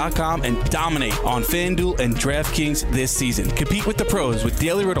DailyRoto.com and dominate on FanDuel and DraftKings this season. Compete with the pros with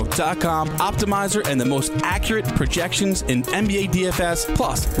DailyRoto.com, Optimizer, and the most accurate projections in NBA DFS,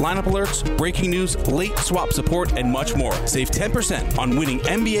 plus lineup alerts, breaking news, late swap support, and much more. Save 10% on winning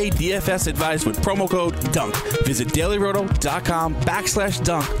NBA DFS advice with promo code DUNK. Visit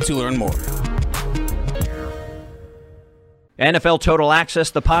DailyRoto.com/dunk to learn more. NFL Total Access,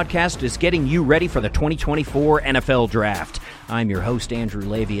 the podcast, is getting you ready for the 2024 NFL Draft. I'm your host, Andrew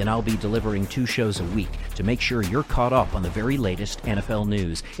Levy, and I'll be delivering 2 shows a week to make sure you're caught up on the very latest NFL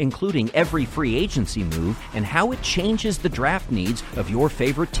news, including every free agency move and how it changes the draft needs of your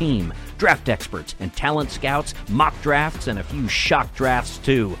favorite team. Draft experts and talent scouts, mock drafts, and a few shock drafts,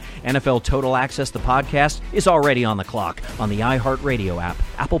 too. NFL Total Access, the podcast, is already on the clock on the iHeartRadio app,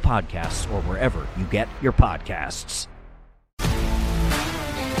 Apple Podcasts, or wherever you get your podcasts.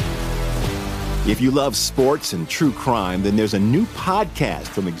 If you love sports and true crime, then there's a new podcast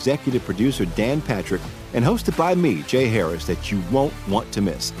from executive producer Dan Patrick and hosted by me, Jay Harris, that you won't want to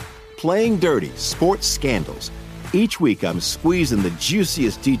miss. Playing Dirty: Sports Scandals. Each week, I'm squeezing the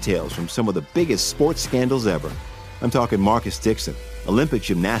juiciest details from some of the biggest sports scandals ever. I'm talking Marcus Dixon, Olympic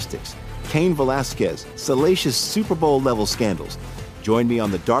gymnastics, Cain Velasquez, salacious Super Bowl-level scandals. Join me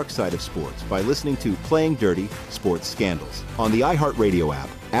on the dark side of sports by listening to Playing Dirty: Sports Scandals on the iHeartRadio app,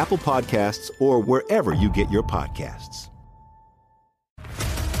 Apple Podcasts, or wherever you get your podcasts.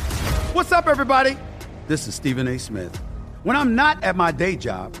 What's up, everybody? This is Stephen A. Smith. When I'm not at my day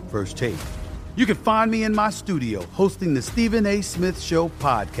job, First Take, you can find me in my studio hosting the Stephen A. Smith Show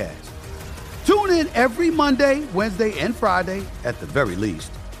podcast. Tune in every Monday, Wednesday, and Friday, at the very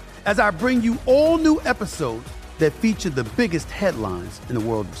least, as I bring you all new episodes that feature the biggest headlines in the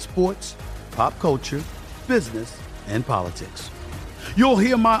world of sports, pop culture, business, and politics. You'll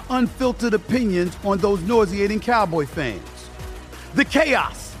hear my unfiltered opinions on those nauseating Cowboy fans, the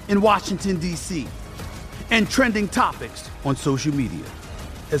chaos in Washington, D.C., and trending topics on social media,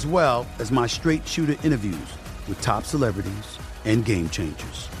 as well as my straight shooter interviews with top celebrities and game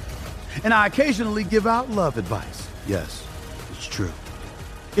changers. And I occasionally give out love advice. Yes, it's true.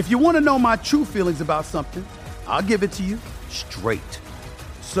 If you want to know my true feelings about something, I'll give it to you straight.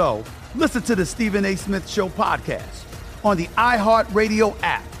 So, listen to the Stephen A. Smith Show podcast on the iHeartRadio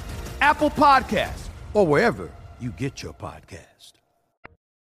app, Apple Podcasts, or wherever you get your podcast.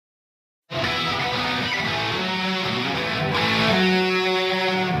 All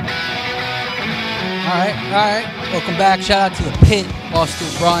right. Welcome back. Shout out to the Pit. Foster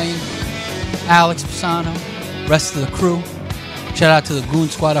O'Brien, Alex Pisano, rest of the crew. Shout out to the Goon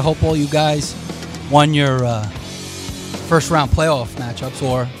Squad. I hope all you guys won your first-round playoff matchups,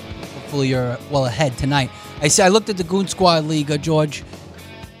 or hopefully you're well ahead tonight. I looked at the Goon Squad League, George.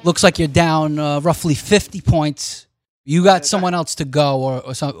 Looks like you're down roughly 50 points. You got someone else to go,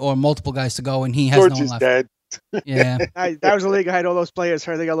 or multiple guys to go, and he has George no one is left. Dead. Yeah, that was the league I had all those players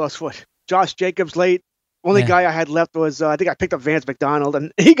hurt. I think I lost Josh Jacobs late. Only guy I had left was I think I picked up Vance McDonald,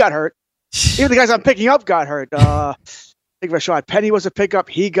 and he got hurt. Even the guys I'm picking up got hurt. I think Rashad Penny was a pickup.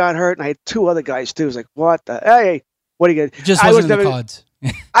 He got hurt, and I had two other guys too. It was like, what the hey? What are you gonna? It just wasn't in the cards.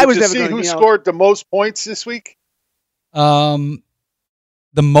 I was never never see who scored the most points this week. The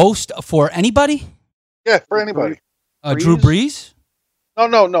most for anybody? Yeah, for anybody. Drew Brees?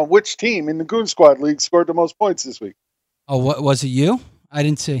 No. Which team in the Goon Squad League scored the most points this week? Oh, what was it? You? I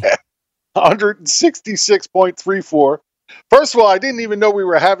didn't see. 166.34. First of all, I didn't even know we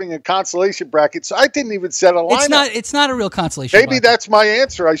were having a consolation bracket, so I didn't even set a lineup. It's not a real consolation Maybe bracket. that's my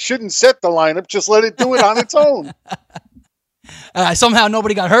answer. I shouldn't set the lineup. Just let it do it on its own. Somehow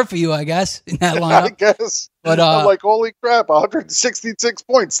nobody got hurt for you, I guess, in that lineup. I guess. But I'm like, holy crap, 166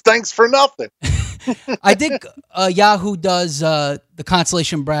 points. Thanks for nothing. I think Yahoo does the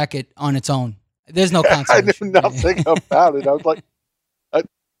consolation bracket on its own. There's no consolation. I knew nothing about it. I was like, I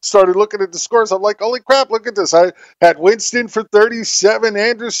started looking at the scores. I'm like, holy crap, look at this. I had Winston for 37,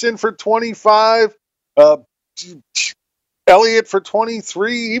 Anderson for 25, Elliott for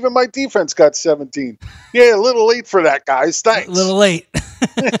 23. Even my defense got 17. Yeah, a little late for that, guys. Thanks. A little late.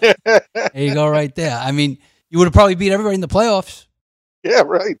 There you go, right there. I mean, you would have probably beat everybody in the playoffs. Yeah,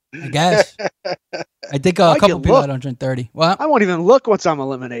 right. I guess. I think a couple people had 130. Well, I won't even look once I'm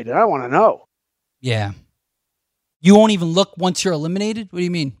eliminated. I want to know. Yeah. You won't even look once you're eliminated? What do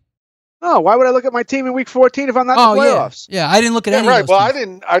you mean? No, why would I look at my team in week 14 if I'm not in the playoffs? Yeah, I didn't look at any right. of those Well,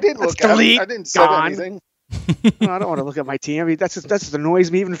 teams. I didn't look at it. I didn't say anything. No, I don't want to look at my team. I mean, that just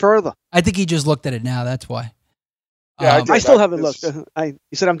annoys me even further. I think he just looked at it now. That's why. Yeah, I still haven't looked. You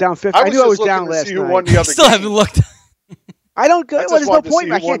said I'm down 50. I knew I was down last night. I still haven't looked. I don't. Well, there's no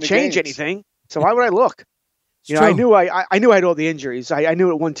point. I won can't the change games. anything. So why would I look? You know, I knew I had all the injuries. I knew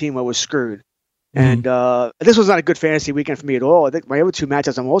at one team I was screwed, and this was not a good fantasy weekend for me at all. I think my other two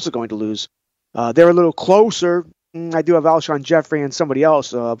matchups I'm also going to lose. They're a little closer. I do have Alshon Jeffrey and somebody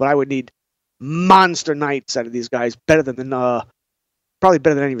else, but I would need monster nights out of these guys, probably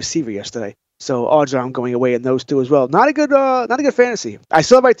better than any receiver yesterday. So odds are I'm going away in those two as well. Not a good fantasy. I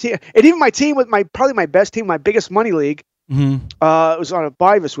still have my team, and even my team with probably my best team, my biggest money league. It was on a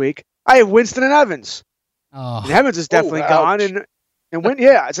bye this week. I have Winston and Evans. Oh. And Evans is definitely gone, and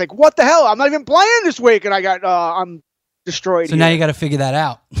it's like, what the hell? I'm not even playing this week, and I'm destroyed. So now you got to figure that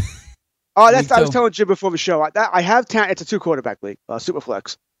out. I was telling Jim before the show. I have it's a 2-quarterback league,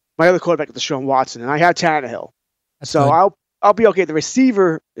 Superflex. My other quarterback is Deshaun Watson, and I have Tannehill. So good. I'll be okay. The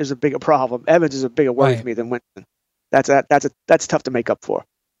receiver is a bigger problem. Evans is a bigger worry for me than Winston. That's tough to make up for.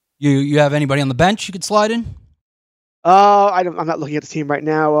 You have anybody on the bench you could slide in? I'm not looking at the team right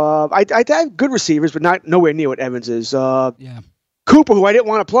now. I have good receivers, but nowhere near what Evans is. Cooper, who I didn't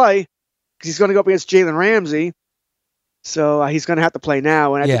want to play because he's going to go up against Jalen Ramsey, so he's going to have to play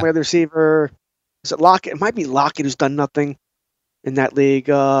now. And I think my other receiver is it Lockett. It might be Lockett who's done nothing in that league.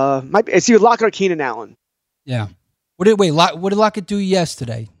 It's either Lockett or Keenan Allen. Yeah. What did Lockett do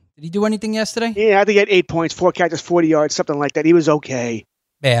yesterday? Did he do anything yesterday? Yeah, I think he had 8 points, 4 catches, 40 yards, something like that. He was okay.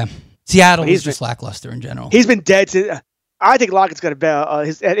 Yeah. Seattle is just lackluster in general. He's been dead. I think Lockett's got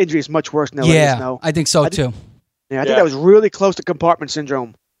his injury is much worse than it is now. I think so too. I think that was really close to compartment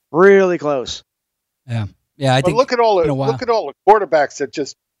syndrome. Really close. Yeah. Yeah, I think. Look at all the quarterbacks that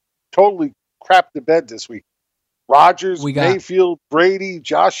just totally crapped the bed this week. Rodgers, Mayfield, Brady,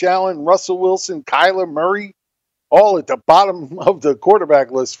 Josh Allen, Russell Wilson, Kyler Murray, all at the bottom of the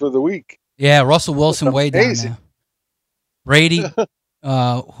quarterback list for the week. Yeah, Russell Wilson way down there. Brady.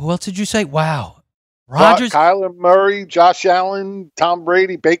 Who else did you say? Wow. Rodgers. Kyler Murray, Josh Allen, Tom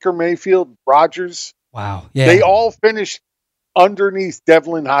Brady, Baker Mayfield, Rodgers. Wow. Yeah. They all finished underneath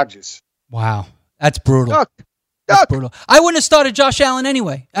Devlin Hodges. Wow. That's brutal. That's brutal. I wouldn't have started Josh Allen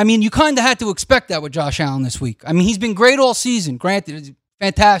anyway. I mean, you kind of had to expect that with Josh Allen this week. I mean, he's been great all season. Granted, it's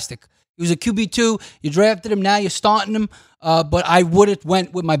fantastic. He was a QB2. You drafted him. Now you're starting him. But I would have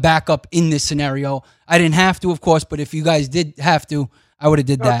went with my backup in this scenario. I didn't have to, of course, but if you guys did have to, I would have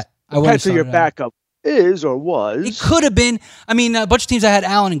did that. I would have. So your backup is or was? It could have been. I mean, a bunch of teams I had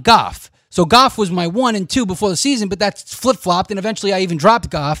Allen and Goff. So Goff was my 1 and 2 before the season, but that's flip-flopped, and eventually I even dropped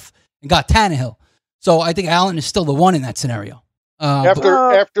Goff and got Tannehill. So I think Allen is still the 1 in that scenario.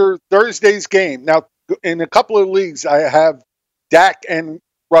 After Thursday's game, now in a couple of leagues, I have Dak and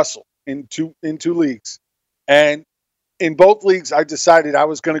Russell in two leagues. And in both leagues, I decided I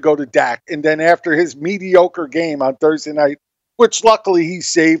was going to go to Dak. And then after his mediocre game on Thursday night, which luckily he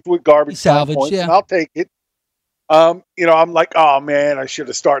saved with garbage time points, and I'll take it. I'm like, oh, man, I should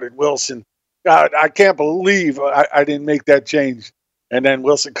have started Wilson. God, I can't believe I didn't make that change. And then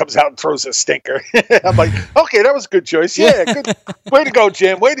Wilson comes out and throws a stinker. I'm like, okay, that was a good choice. Yeah, good. Way to go,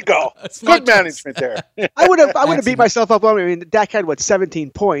 Jim. Way to go. Good management there. I would have beat myself up. I mean, Dak had 17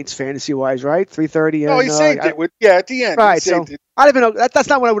 points fantasy-wise, right? 330. No, he saved it. At the end. Right. So I don't even know. That's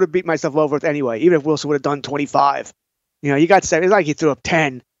not what I would have beat myself over with anyway. Even if Wilson would have done 25. You got 7. It's like he threw up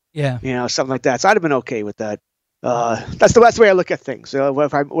 10. Yeah. Something like that. So I'd have been okay with that. That's the way I look at things.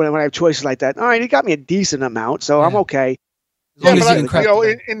 When I have choices like that, all right, he got me a decent amount, so I'm okay. Yeah, but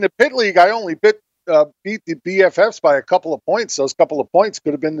in the pit league, I only beat the BFFs by a couple of points. Those couple of points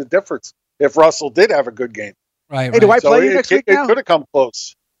could have been the difference if Russell did have a good game. Right. Hey, do I play you next week now? It could have come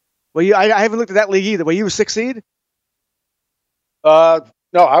close. Well, I haven't looked at that league either. Were you a 6 seed? No,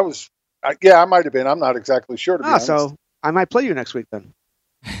 I was. I might have been. I'm not exactly sure, to be honest. So I might play you next week then.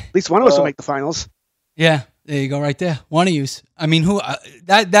 At least one of us will make the finals. Yeah. There you go, right there. One of yous. I mean, who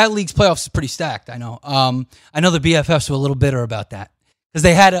that league's playoffs is pretty stacked. I know. I know the BFFs were a little bitter about that because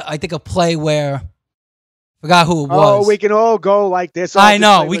they had, I think, a play where I forgot who it was. Oh, we can all go like this. I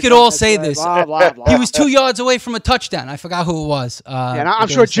know. We could all say this. Blah, blah, blah. He was 2 yards away from a touchdown. I forgot who it was. And I'm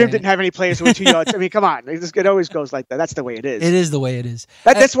sure Jim didn't have any players who were 2 yards. I mean, come on. It always goes like that. That's the way it is. It is the way it is.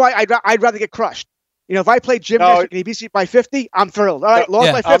 That's why I'd rather get crushed. If I play Jim next week and he beats me by 50, I'm thrilled. All right,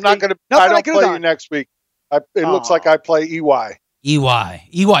 lost by 50. I'm not going to. I don't play you next week. It looks like I play EY.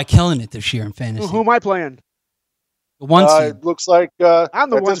 EY killing it this year in fantasy. Who am I playing? The 1 seed. It looks like I'm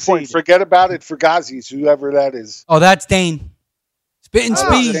the at 1 this point, seed. forget about it for Ghazi's, whoever that is. Oh, that's Dane. Spitting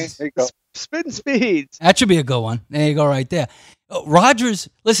speeds. There you go. Spitting speeds. That should be a good one. There you go, right there. Rodgers,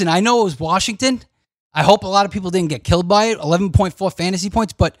 listen, I know it was Washington. I hope a lot of people didn't get killed by it. 11.4 fantasy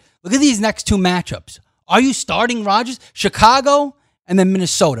points. But look at these next two matchups. Are you starting Rodgers? Chicago and then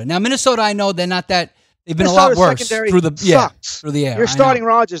Minnesota. Now, Minnesota, I know they're not that. They've been a lot worse through the air. You're starting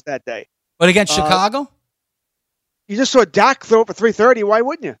Rodgers that day. But against Chicago? You just saw Dak throw for 330. Why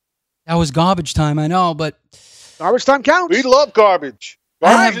wouldn't you? That was garbage time, I know, but garbage time counts. We love garbage.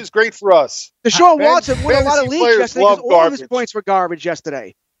 Garbage is great for us. Deshaun Watson won a lot of leagues yesterday because all of his points were garbage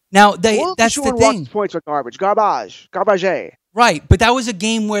yesterday. Now, that's the thing. Watson's points were garbage. Garbage. Right, but that was a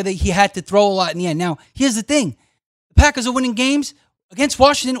game where he had to throw a lot in the end. Now, here's the thing. The Packers are winning games. Against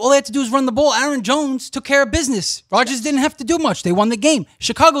Washington, all they had to do is run the ball. Aaron Jones took care of business. Rodgers didn't have to do much. They won the game.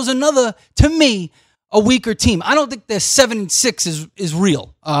 Chicago's another, to me, a weaker team. I don't think their 7-6 is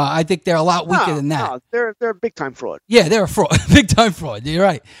real. I think they're a lot weaker than that. No, they're a big-time fraud. Yeah, they're a fraud. Big-time fraud. You're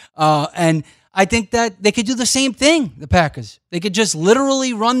right. And I think that they could do the same thing, the Packers. They could just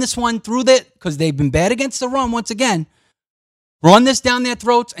literally run this one through because they've been bad against the run once again. Run this down their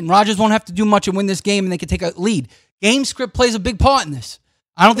throats, and Rodgers won't have to do much and win this game, and they can take a lead. Game script plays a big part in this.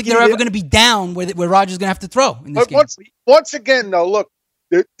 I don't think they're ever going to be down where Rodgers is going to have to throw in this game. Once again, though, look,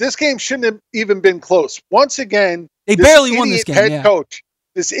 this game shouldn't have even been close. Once again, they barely won this game.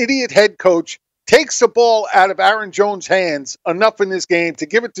 This idiot head coach takes the ball out of Aaron Jones' hands enough in this game to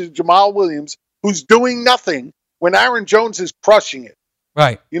give it to Jamal Williams, who's doing nothing when Aaron Jones is crushing it.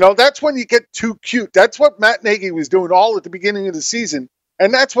 Right. That's when you get too cute. That's what Matt Nagy was doing all at the beginning of the season,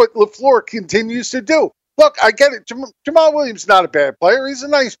 and that's what LaFleur continues to do. Look, I get it. Jamal Williams is not a bad player. He's a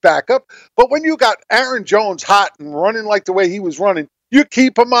nice backup. But when you got Aaron Jones hot and running like the way he was running, you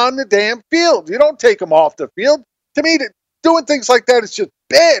keep him on the damn field. You don't take him off the field. To me, doing things like that is just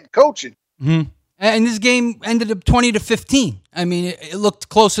bad coaching. Mm-hmm. And this game ended up 20-15. I mean, it looked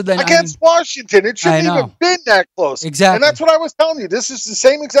closer than against Washington. It shouldn't even been that close. Exactly. And that's what I was telling you. This is the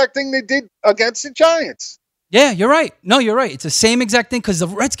same exact thing they did against the Giants. Yeah, you're right. No, you're right. It's the same exact thing because the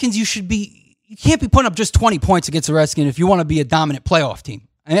Redskins, you can't be putting up just 20 points against the Redskins if you want to be a dominant playoff team.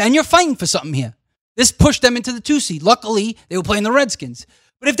 And you're fighting for something here. This pushed them into the 2 seed. Luckily, they were playing the Redskins.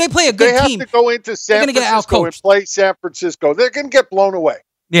 But if they play a good team, they have to go into San Francisco and play San Francisco. They're going to get blown away.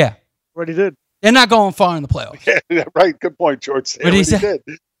 Yeah. Already did. They're not going far in the playoffs. Yeah, right. Good point, George. They already did.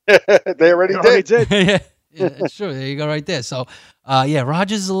 They already did. Yeah, that's true. There you go right there. So,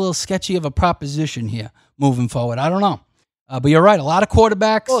 Rodgers is a little sketchy of a proposition here moving forward. I don't know. But you're right. A lot of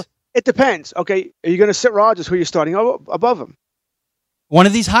quarterbacks. Well, it depends. Okay, are you going to sit Rodgers? Who are you starting above him? One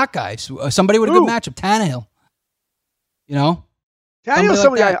of these hot guys. Somebody with a good matchup. Tannehill. Tannehill's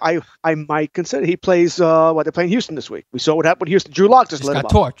somebody I might consider. He plays they're playing Houston this week. We saw what happened with Houston. Drew Lock just lit him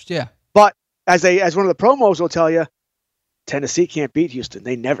up. Torched, yeah. But as one of the promos will tell you, Tennessee can't beat Houston.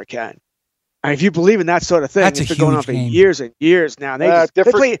 They never can. And if you believe in that sort of thing, That's it's a been going on huge for game. years and years now. They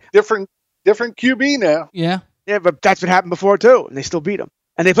different QB now. Yeah. Yeah, but that's been happened before too, and they still beat them.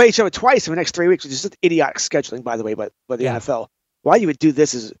 And they play each other twice in the next 3 weeks, which is just idiotic scheduling, by the way, by the NFL. Why you would do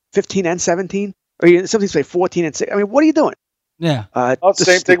this is 15 and 17, or some teams play 14 and 6. I mean, what are you doing? Yeah.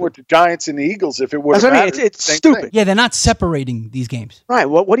 Same thing with the Giants and the Eagles. If it would have mattered, it's stupid. thing. Yeah, they're not separating these games. Right.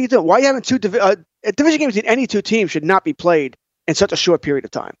 What are you doing? Why are you having division games between any two teams should not be played in such a short period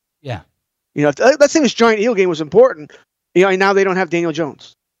of time? Yeah. You know, let's say this Giant Eagle game was important. You know, and now they don't have Daniel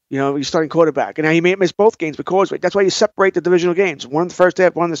Jones. You know, he's starting quarterback, and now he may miss both games because that's why you separate the divisional games. One in the first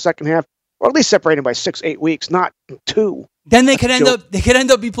half, one in the second half, or at least separate them by 6-8 weeks, not 2. Then they could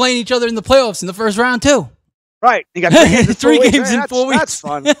end up be playing each other in the playoffs in the first round too. Right. You got 3 games in 4 weeks. That's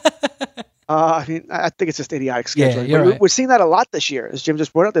fun. I mean, I think it's just idiotic scheduling. Yeah, We're seeing that a lot this year, as Jim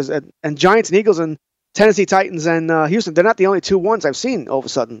just brought up. And Giants and Eagles and Tennessee Titans and Houston, they're not the only 2 ones I've seen all of a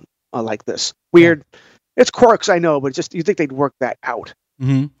sudden like this. Weird. Yeah. It's quirks, I know, but just you think they'd work that out.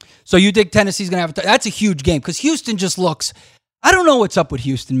 Mm-hmm. So you think Tennessee's going to have that's a huge game because Houston just looks. I don't know what's up with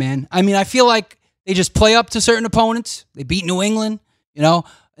Houston, man. I mean, I feel like they just play up to certain opponents. They beat New England, you know,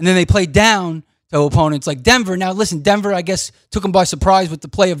 and then they play down to opponents like Denver. Now, listen, Denver, I guess, took them by surprise with the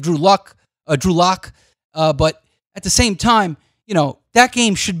play of Drew Lock. But at the same time, you know, that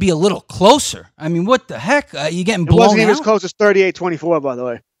game should be a little closer. I mean, what the heck? You getting blown out? It wasn't even as close as 38-24, by the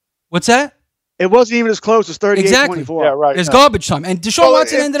way. What's that? It wasn't even as close as 38-24. Exactly. Yeah, right. It's garbage time. And Deshaun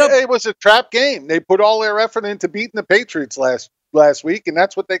Watson ended up... It was a trap game. They put all their effort into beating the Patriots last week, and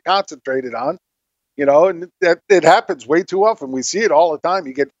that's what they concentrated on. You know, and it happens way too often. We see it all the time.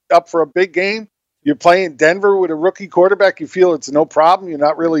 You get up for a big game. You're playing Denver with a rookie quarterback. You feel it's no problem. You're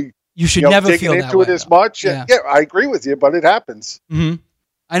not really never digging feel into it as much. Yeah, I agree with you, but it happens. Mm-hmm.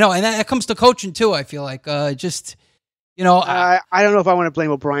 I know, and that comes to coaching too. I feel like you know, I don't know if I want to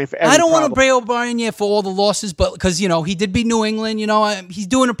blame O'Brien for every I don't want to problem. blame O'Brien, for all the losses, but because, you know, he did beat New England, you know, he's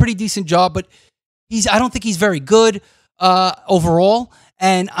doing a pretty decent job, but I don't think he's very good overall,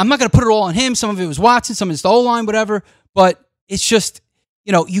 and I'm not going to put it all on him. Some of it was Watson, some of it's the O-line, whatever, but it's just,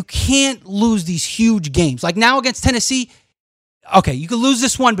 you know, you can't lose these huge games. Like now against Tennessee, okay, you can lose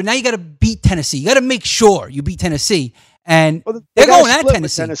this one, but now you got to beat Tennessee. You got to make sure you beat Tennessee, and they're going at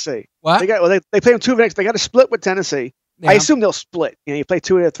Tennessee. What? They play them 2 weeks. They got to split with Tennessee. Yeah. I assume they'll split. You know, you play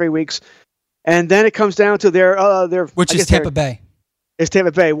 2 out of 3 weeks, and then it comes down to their which is Tampa Bay. It's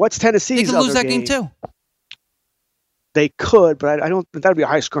Tampa Bay. What's Tennessee's? They could lose that game too. They could, but I don't. That would be a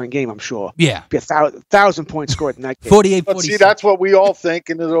high-scoring game, I'm sure. Yeah, be 1,000 points scored in that game. 48-46. See, that's what we all think,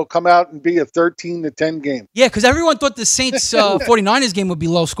 and it'll come out and be a 13-10 game. Yeah, because everyone thought the Saints 49ers game would be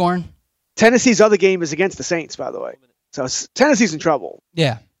low scoring. Tennessee's other game is against the Saints, by the way. So Tennessee's in trouble.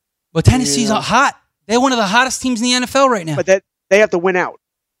 Yeah, but Tennessee's hot. They're one of the hottest teams in the NFL right now. But they have to win out.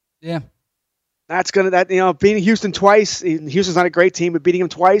 Yeah. Beating Houston twice. Houston's not a great team, but beating them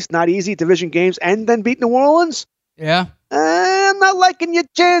twice, not easy. Division games, and then beat New Orleans. Yeah. I'm not liking your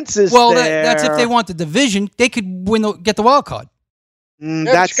chances. Well, there. That's if they want the division. They could get the wild card. But you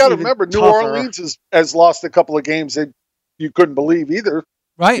got to remember, New Orleans has lost a couple of games that you couldn't believe either.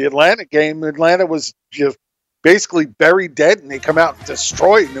 Right. The Atlanta game, Atlanta was just basically buried dead, and they come out and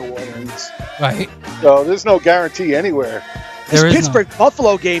destroy New Orleans. Right. So there's no guarantee anywhere. This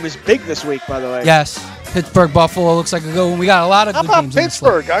Pittsburgh-Buffalo game is big this week, by the way. Yes. Pittsburgh-Buffalo looks like a good one. We got a lot of good games. How about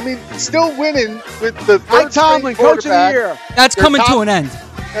Pittsburgh? I mean, still winning with the third Tomlin, coach of the year. That's coming to an end.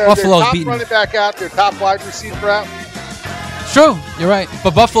 Buffalo's beating. Their top running back out, their top wide receiver out. True. You're right.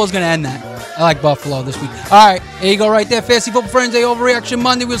 But Buffalo's going to end that. I like Buffalo this week. All right. There you go right there. Fantasy Football Frenzy, Overreaction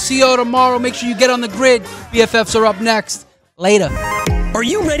Monday. We'll see you tomorrow. Make sure you get on the grid. BFFs are up next. Later. Are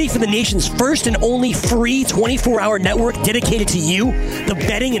you ready for the nation's first and only free 24-hour network dedicated to you, the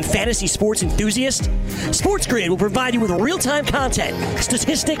betting and fantasy sports enthusiast? SportsGrid will provide you with real-time content,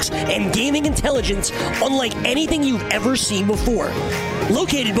 statistics, and gaming intelligence unlike anything you've ever seen before.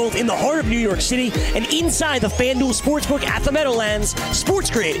 Located both in the heart of New York City and inside the FanDuel Sportsbook at the Meadowlands,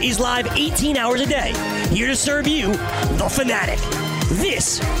 SportsGrid is live 18 hours a day, here to serve you, the fanatic.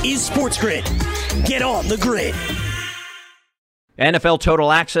 This is SportsGrid. Get on the grid. NFL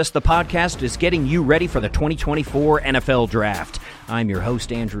Total Access, the podcast, is getting you ready for the 2024 NFL Draft. I'm your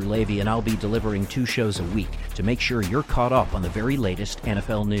host, Andrew Levy, and I'll be delivering 2 shows a week to make sure you're caught up on the very latest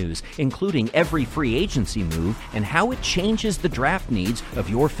NFL news, including every free agency move and how it changes the draft needs of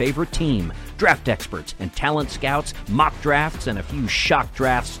your favorite team. Draft experts and talent scouts, mock drafts, and a few shock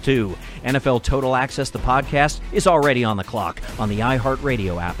drafts, too. NFL Total Access, the podcast, is already on the clock on the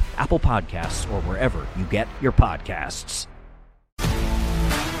iHeartRadio app, Apple Podcasts, or wherever you get your podcasts.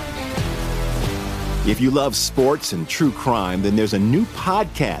 If you love sports and true crime, then there's a new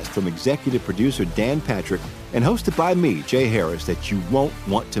podcast from executive producer Dan Patrick and hosted by me, Jay Harris, that you won't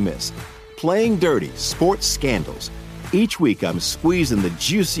want to miss. Playing Dirty: Sports Scandals. Each week, I'm squeezing the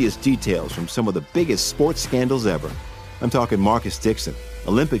juiciest details from some of the biggest sports scandals ever. I'm talking Marcus Dixon,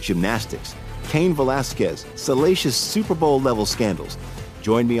 Olympic gymnastics, Cain Velasquez, salacious Super Bowl-level scandals.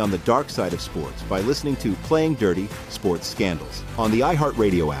 Join me on the dark side of sports by listening to Playing Dirty: Sports Scandals on the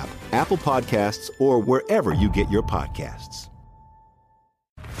iHeartRadio app, Apple Podcasts, or wherever you get your podcasts.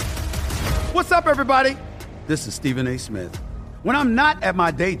 What's up, everybody? This is Stephen A. Smith. When I'm not at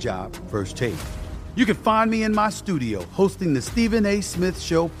my day job, First Take, you can find me in my studio hosting the Stephen A. Smith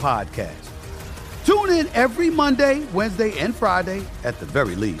Show podcast. Tune in every Monday, Wednesday, and Friday, at the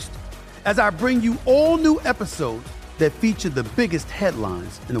very least, as I bring you all new episodes that feature the biggest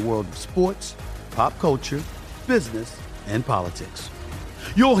headlines in the world of sports, pop culture, business, and politics.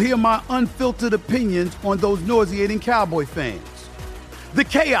 You'll hear my unfiltered opinions on those nauseating Cowboy fans, the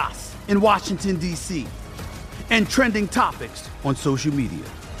chaos in Washington, D.C., and trending topics on social media,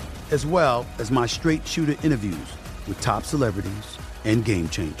 as well as my straight shooter interviews with top celebrities and game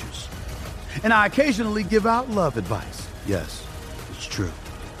changers. And I occasionally give out love advice. Yes, it's true.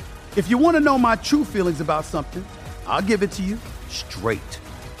 If you want to know my true feelings about something, I'll give it to you straight.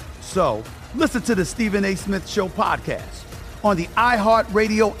 So, listen to the Stephen A. Smith Show podcast on the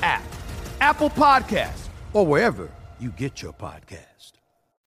iHeartRadio app, Apple Podcasts, or wherever you get your podcast.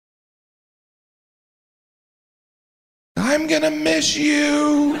 I'm gonna miss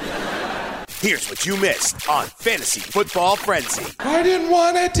you. Here's what you missed on Fantasy Football Frenzy. I didn't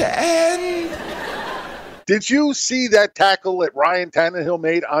want it to end. Did you see that tackle that Ryan Tannehill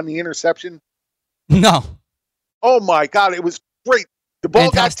made on the interception? No. Oh, my God. It was great. The ball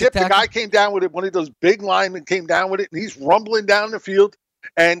Fantastic got tipped. The guy came down with it. One of those big linemen came down with it, and he's rumbling down the field.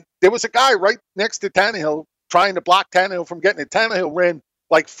 And there was a guy right next to Tannehill trying to block Tannehill from getting it. Tannehill ran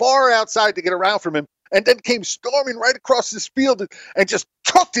like far outside to get around from him, and then came storming right across this field and just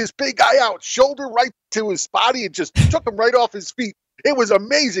took this big guy out, shoulder right to his body, and just took him right off his feet. It was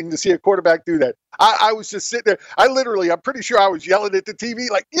amazing to see a quarterback do that. I was just sitting there. I'm pretty sure I was yelling at the TV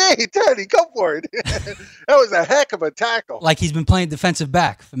like, yay, Teddy, go for it. That was a heck of a tackle. Like he's been playing defensive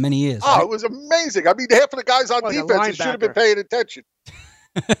back for many years. Oh, right? It was amazing. I mean, half of the guys on defense should have been paying attention.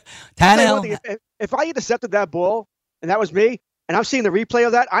 Tannehill. If I intercepted that ball, and that was me, and I'm seeing the replay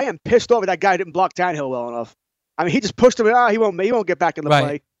of that, I am pissed off that guy didn't block Tannehill well enough. I mean, he just pushed him. He won't get back in the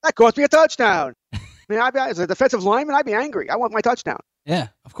play. That cost me a touchdown. I mean, as a defensive lineman, I'd be angry. I want my touchdown. Yeah,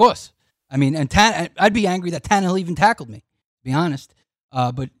 of course. I mean, and I'd be angry that Tannehill even tackled me, to be honest.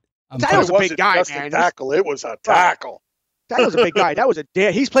 But Tannehill's a big guy, man. A tackle. It was a tackle. Tannehill's a big guy. That was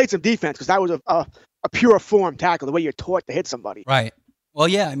he's played some defense because that was a pure form tackle, the way you're taught to hit somebody. Right. Well,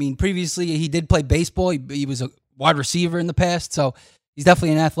 yeah. I mean, previously he did play baseball. He was a wide receiver in the past, so he's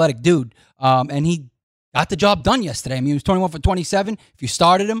definitely an athletic dude. And he got the job done yesterday. I mean, he was 21 for 27. If you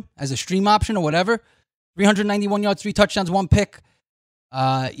started him as a stream option or whatever, 391 yards, 3 touchdowns, 1 pick.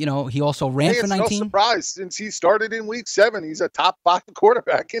 He also ran for 19. It's no surprise since he started in week 7. He's a top 5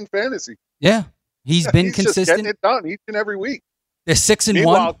 quarterback in fantasy. Yeah, he's been consistent. Just getting it done each and every week. They're 6-1.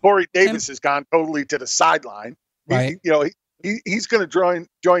 Meanwhile, Corey Davis has gone totally to the sideline. Right. He's going to join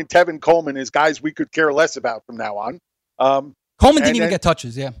Tevin Coleman as guys we could care less about from now on. Coleman didn't even get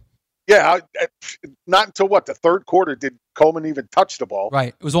touches. Yeah. Yeah, not until the third quarter did Coleman even touch the ball.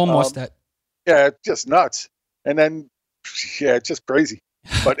 Right. It was almost that. Yeah, just nuts. And then, yeah, it's just crazy.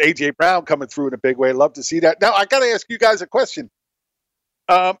 But A.J. Brown coming through in a big way. Love to see that. Now, I got to ask you guys a question.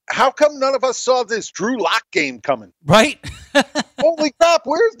 How come none of us saw this Drew Lock game coming? Right? Holy crap,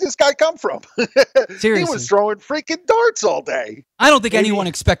 where did this guy come from? Seriously. He was throwing freaking darts all day. I don't think anyone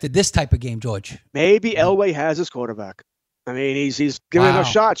expected this type of game, George. Maybe Elway has his quarterback. I mean, he's giving enough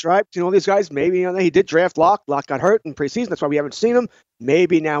shots, right? All these guys, maybe he did draft Lock. Lock got hurt in preseason. That's why we haven't seen him.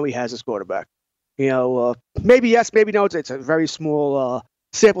 Maybe now he has his quarterback. Maybe yes, maybe no. It's a very small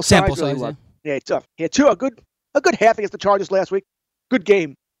sample size. Yeah. Yeah, it's tough. He had a good half against the Chargers last week. Good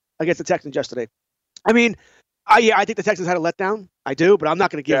game against the Texans yesterday. I mean, I think the Texans had a letdown. I do, but I'm not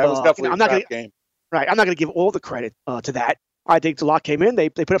going to give. Yeah, it was definitely a tough game. Right, I'm not going to give all the credit to that. I think the Lock came in. They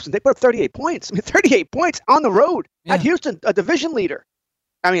put up 38 points. I mean, 38 points on the road at Houston, a division leader.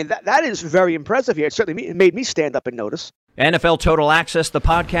 I mean, that is very impressive here. It certainly made me stand up and notice. NFL Total Access, the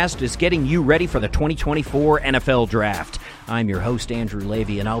podcast, is getting you ready for the 2024 NFL Draft. I'm your host, Andrew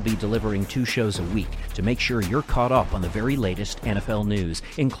Levy, and I'll be delivering 2 shows a week to make sure you're caught up on the very latest NFL news,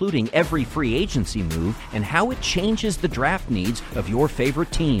 including every free agency move and how it changes the draft needs of your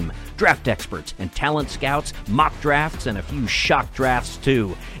favorite team. Draft experts and talent scouts, mock drafts, and a few shock drafts,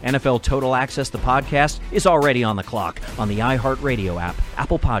 too. NFL Total Access, the podcast, is already on the clock on the iHeartRadio app,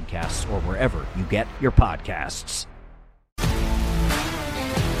 Apple Podcasts, or wherever you get your podcasts.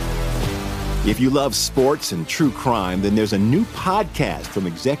 If you love sports and true crime, then there's a new podcast from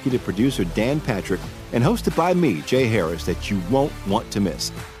executive producer Dan Patrick and hosted by me, Jay Harris, that you won't want to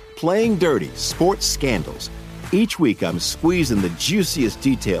miss. Playing Dirty: Sports Scandals. Each week, I'm squeezing the juiciest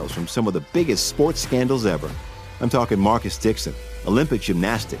details from some of the biggest sports scandals ever. I'm talking Marcus Dixon, Olympic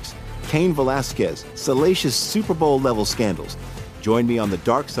gymnastics, Cain Velasquez, salacious Super Bowl-level scandals. Join me on the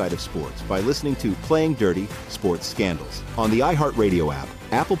dark side of sports by listening to Playing Dirty: Sports Scandals on the iHeartRadio app,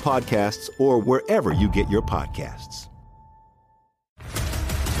 Apple Podcasts, or wherever you get your podcasts.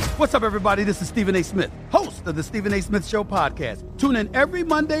 What's up, everybody? This is Stephen A. Smith, host of the Stephen A. Smith Show podcast. Tune in every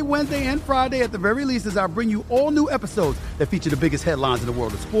Monday, Wednesday, and Friday at the very least as I bring you all new episodes that feature the biggest headlines in the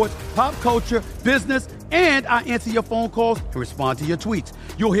world of sports, pop culture, business, and I answer your phone calls and respond to your tweets.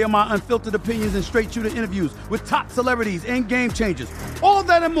 You'll hear my unfiltered opinions and straight-shooter interviews with top celebrities and game changers. All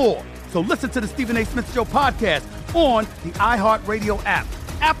that and more. So listen to the Stephen A. Smith Show podcast on the iHeartRadio app,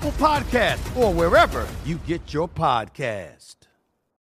 Apple Podcasts, or wherever you get your podcasts.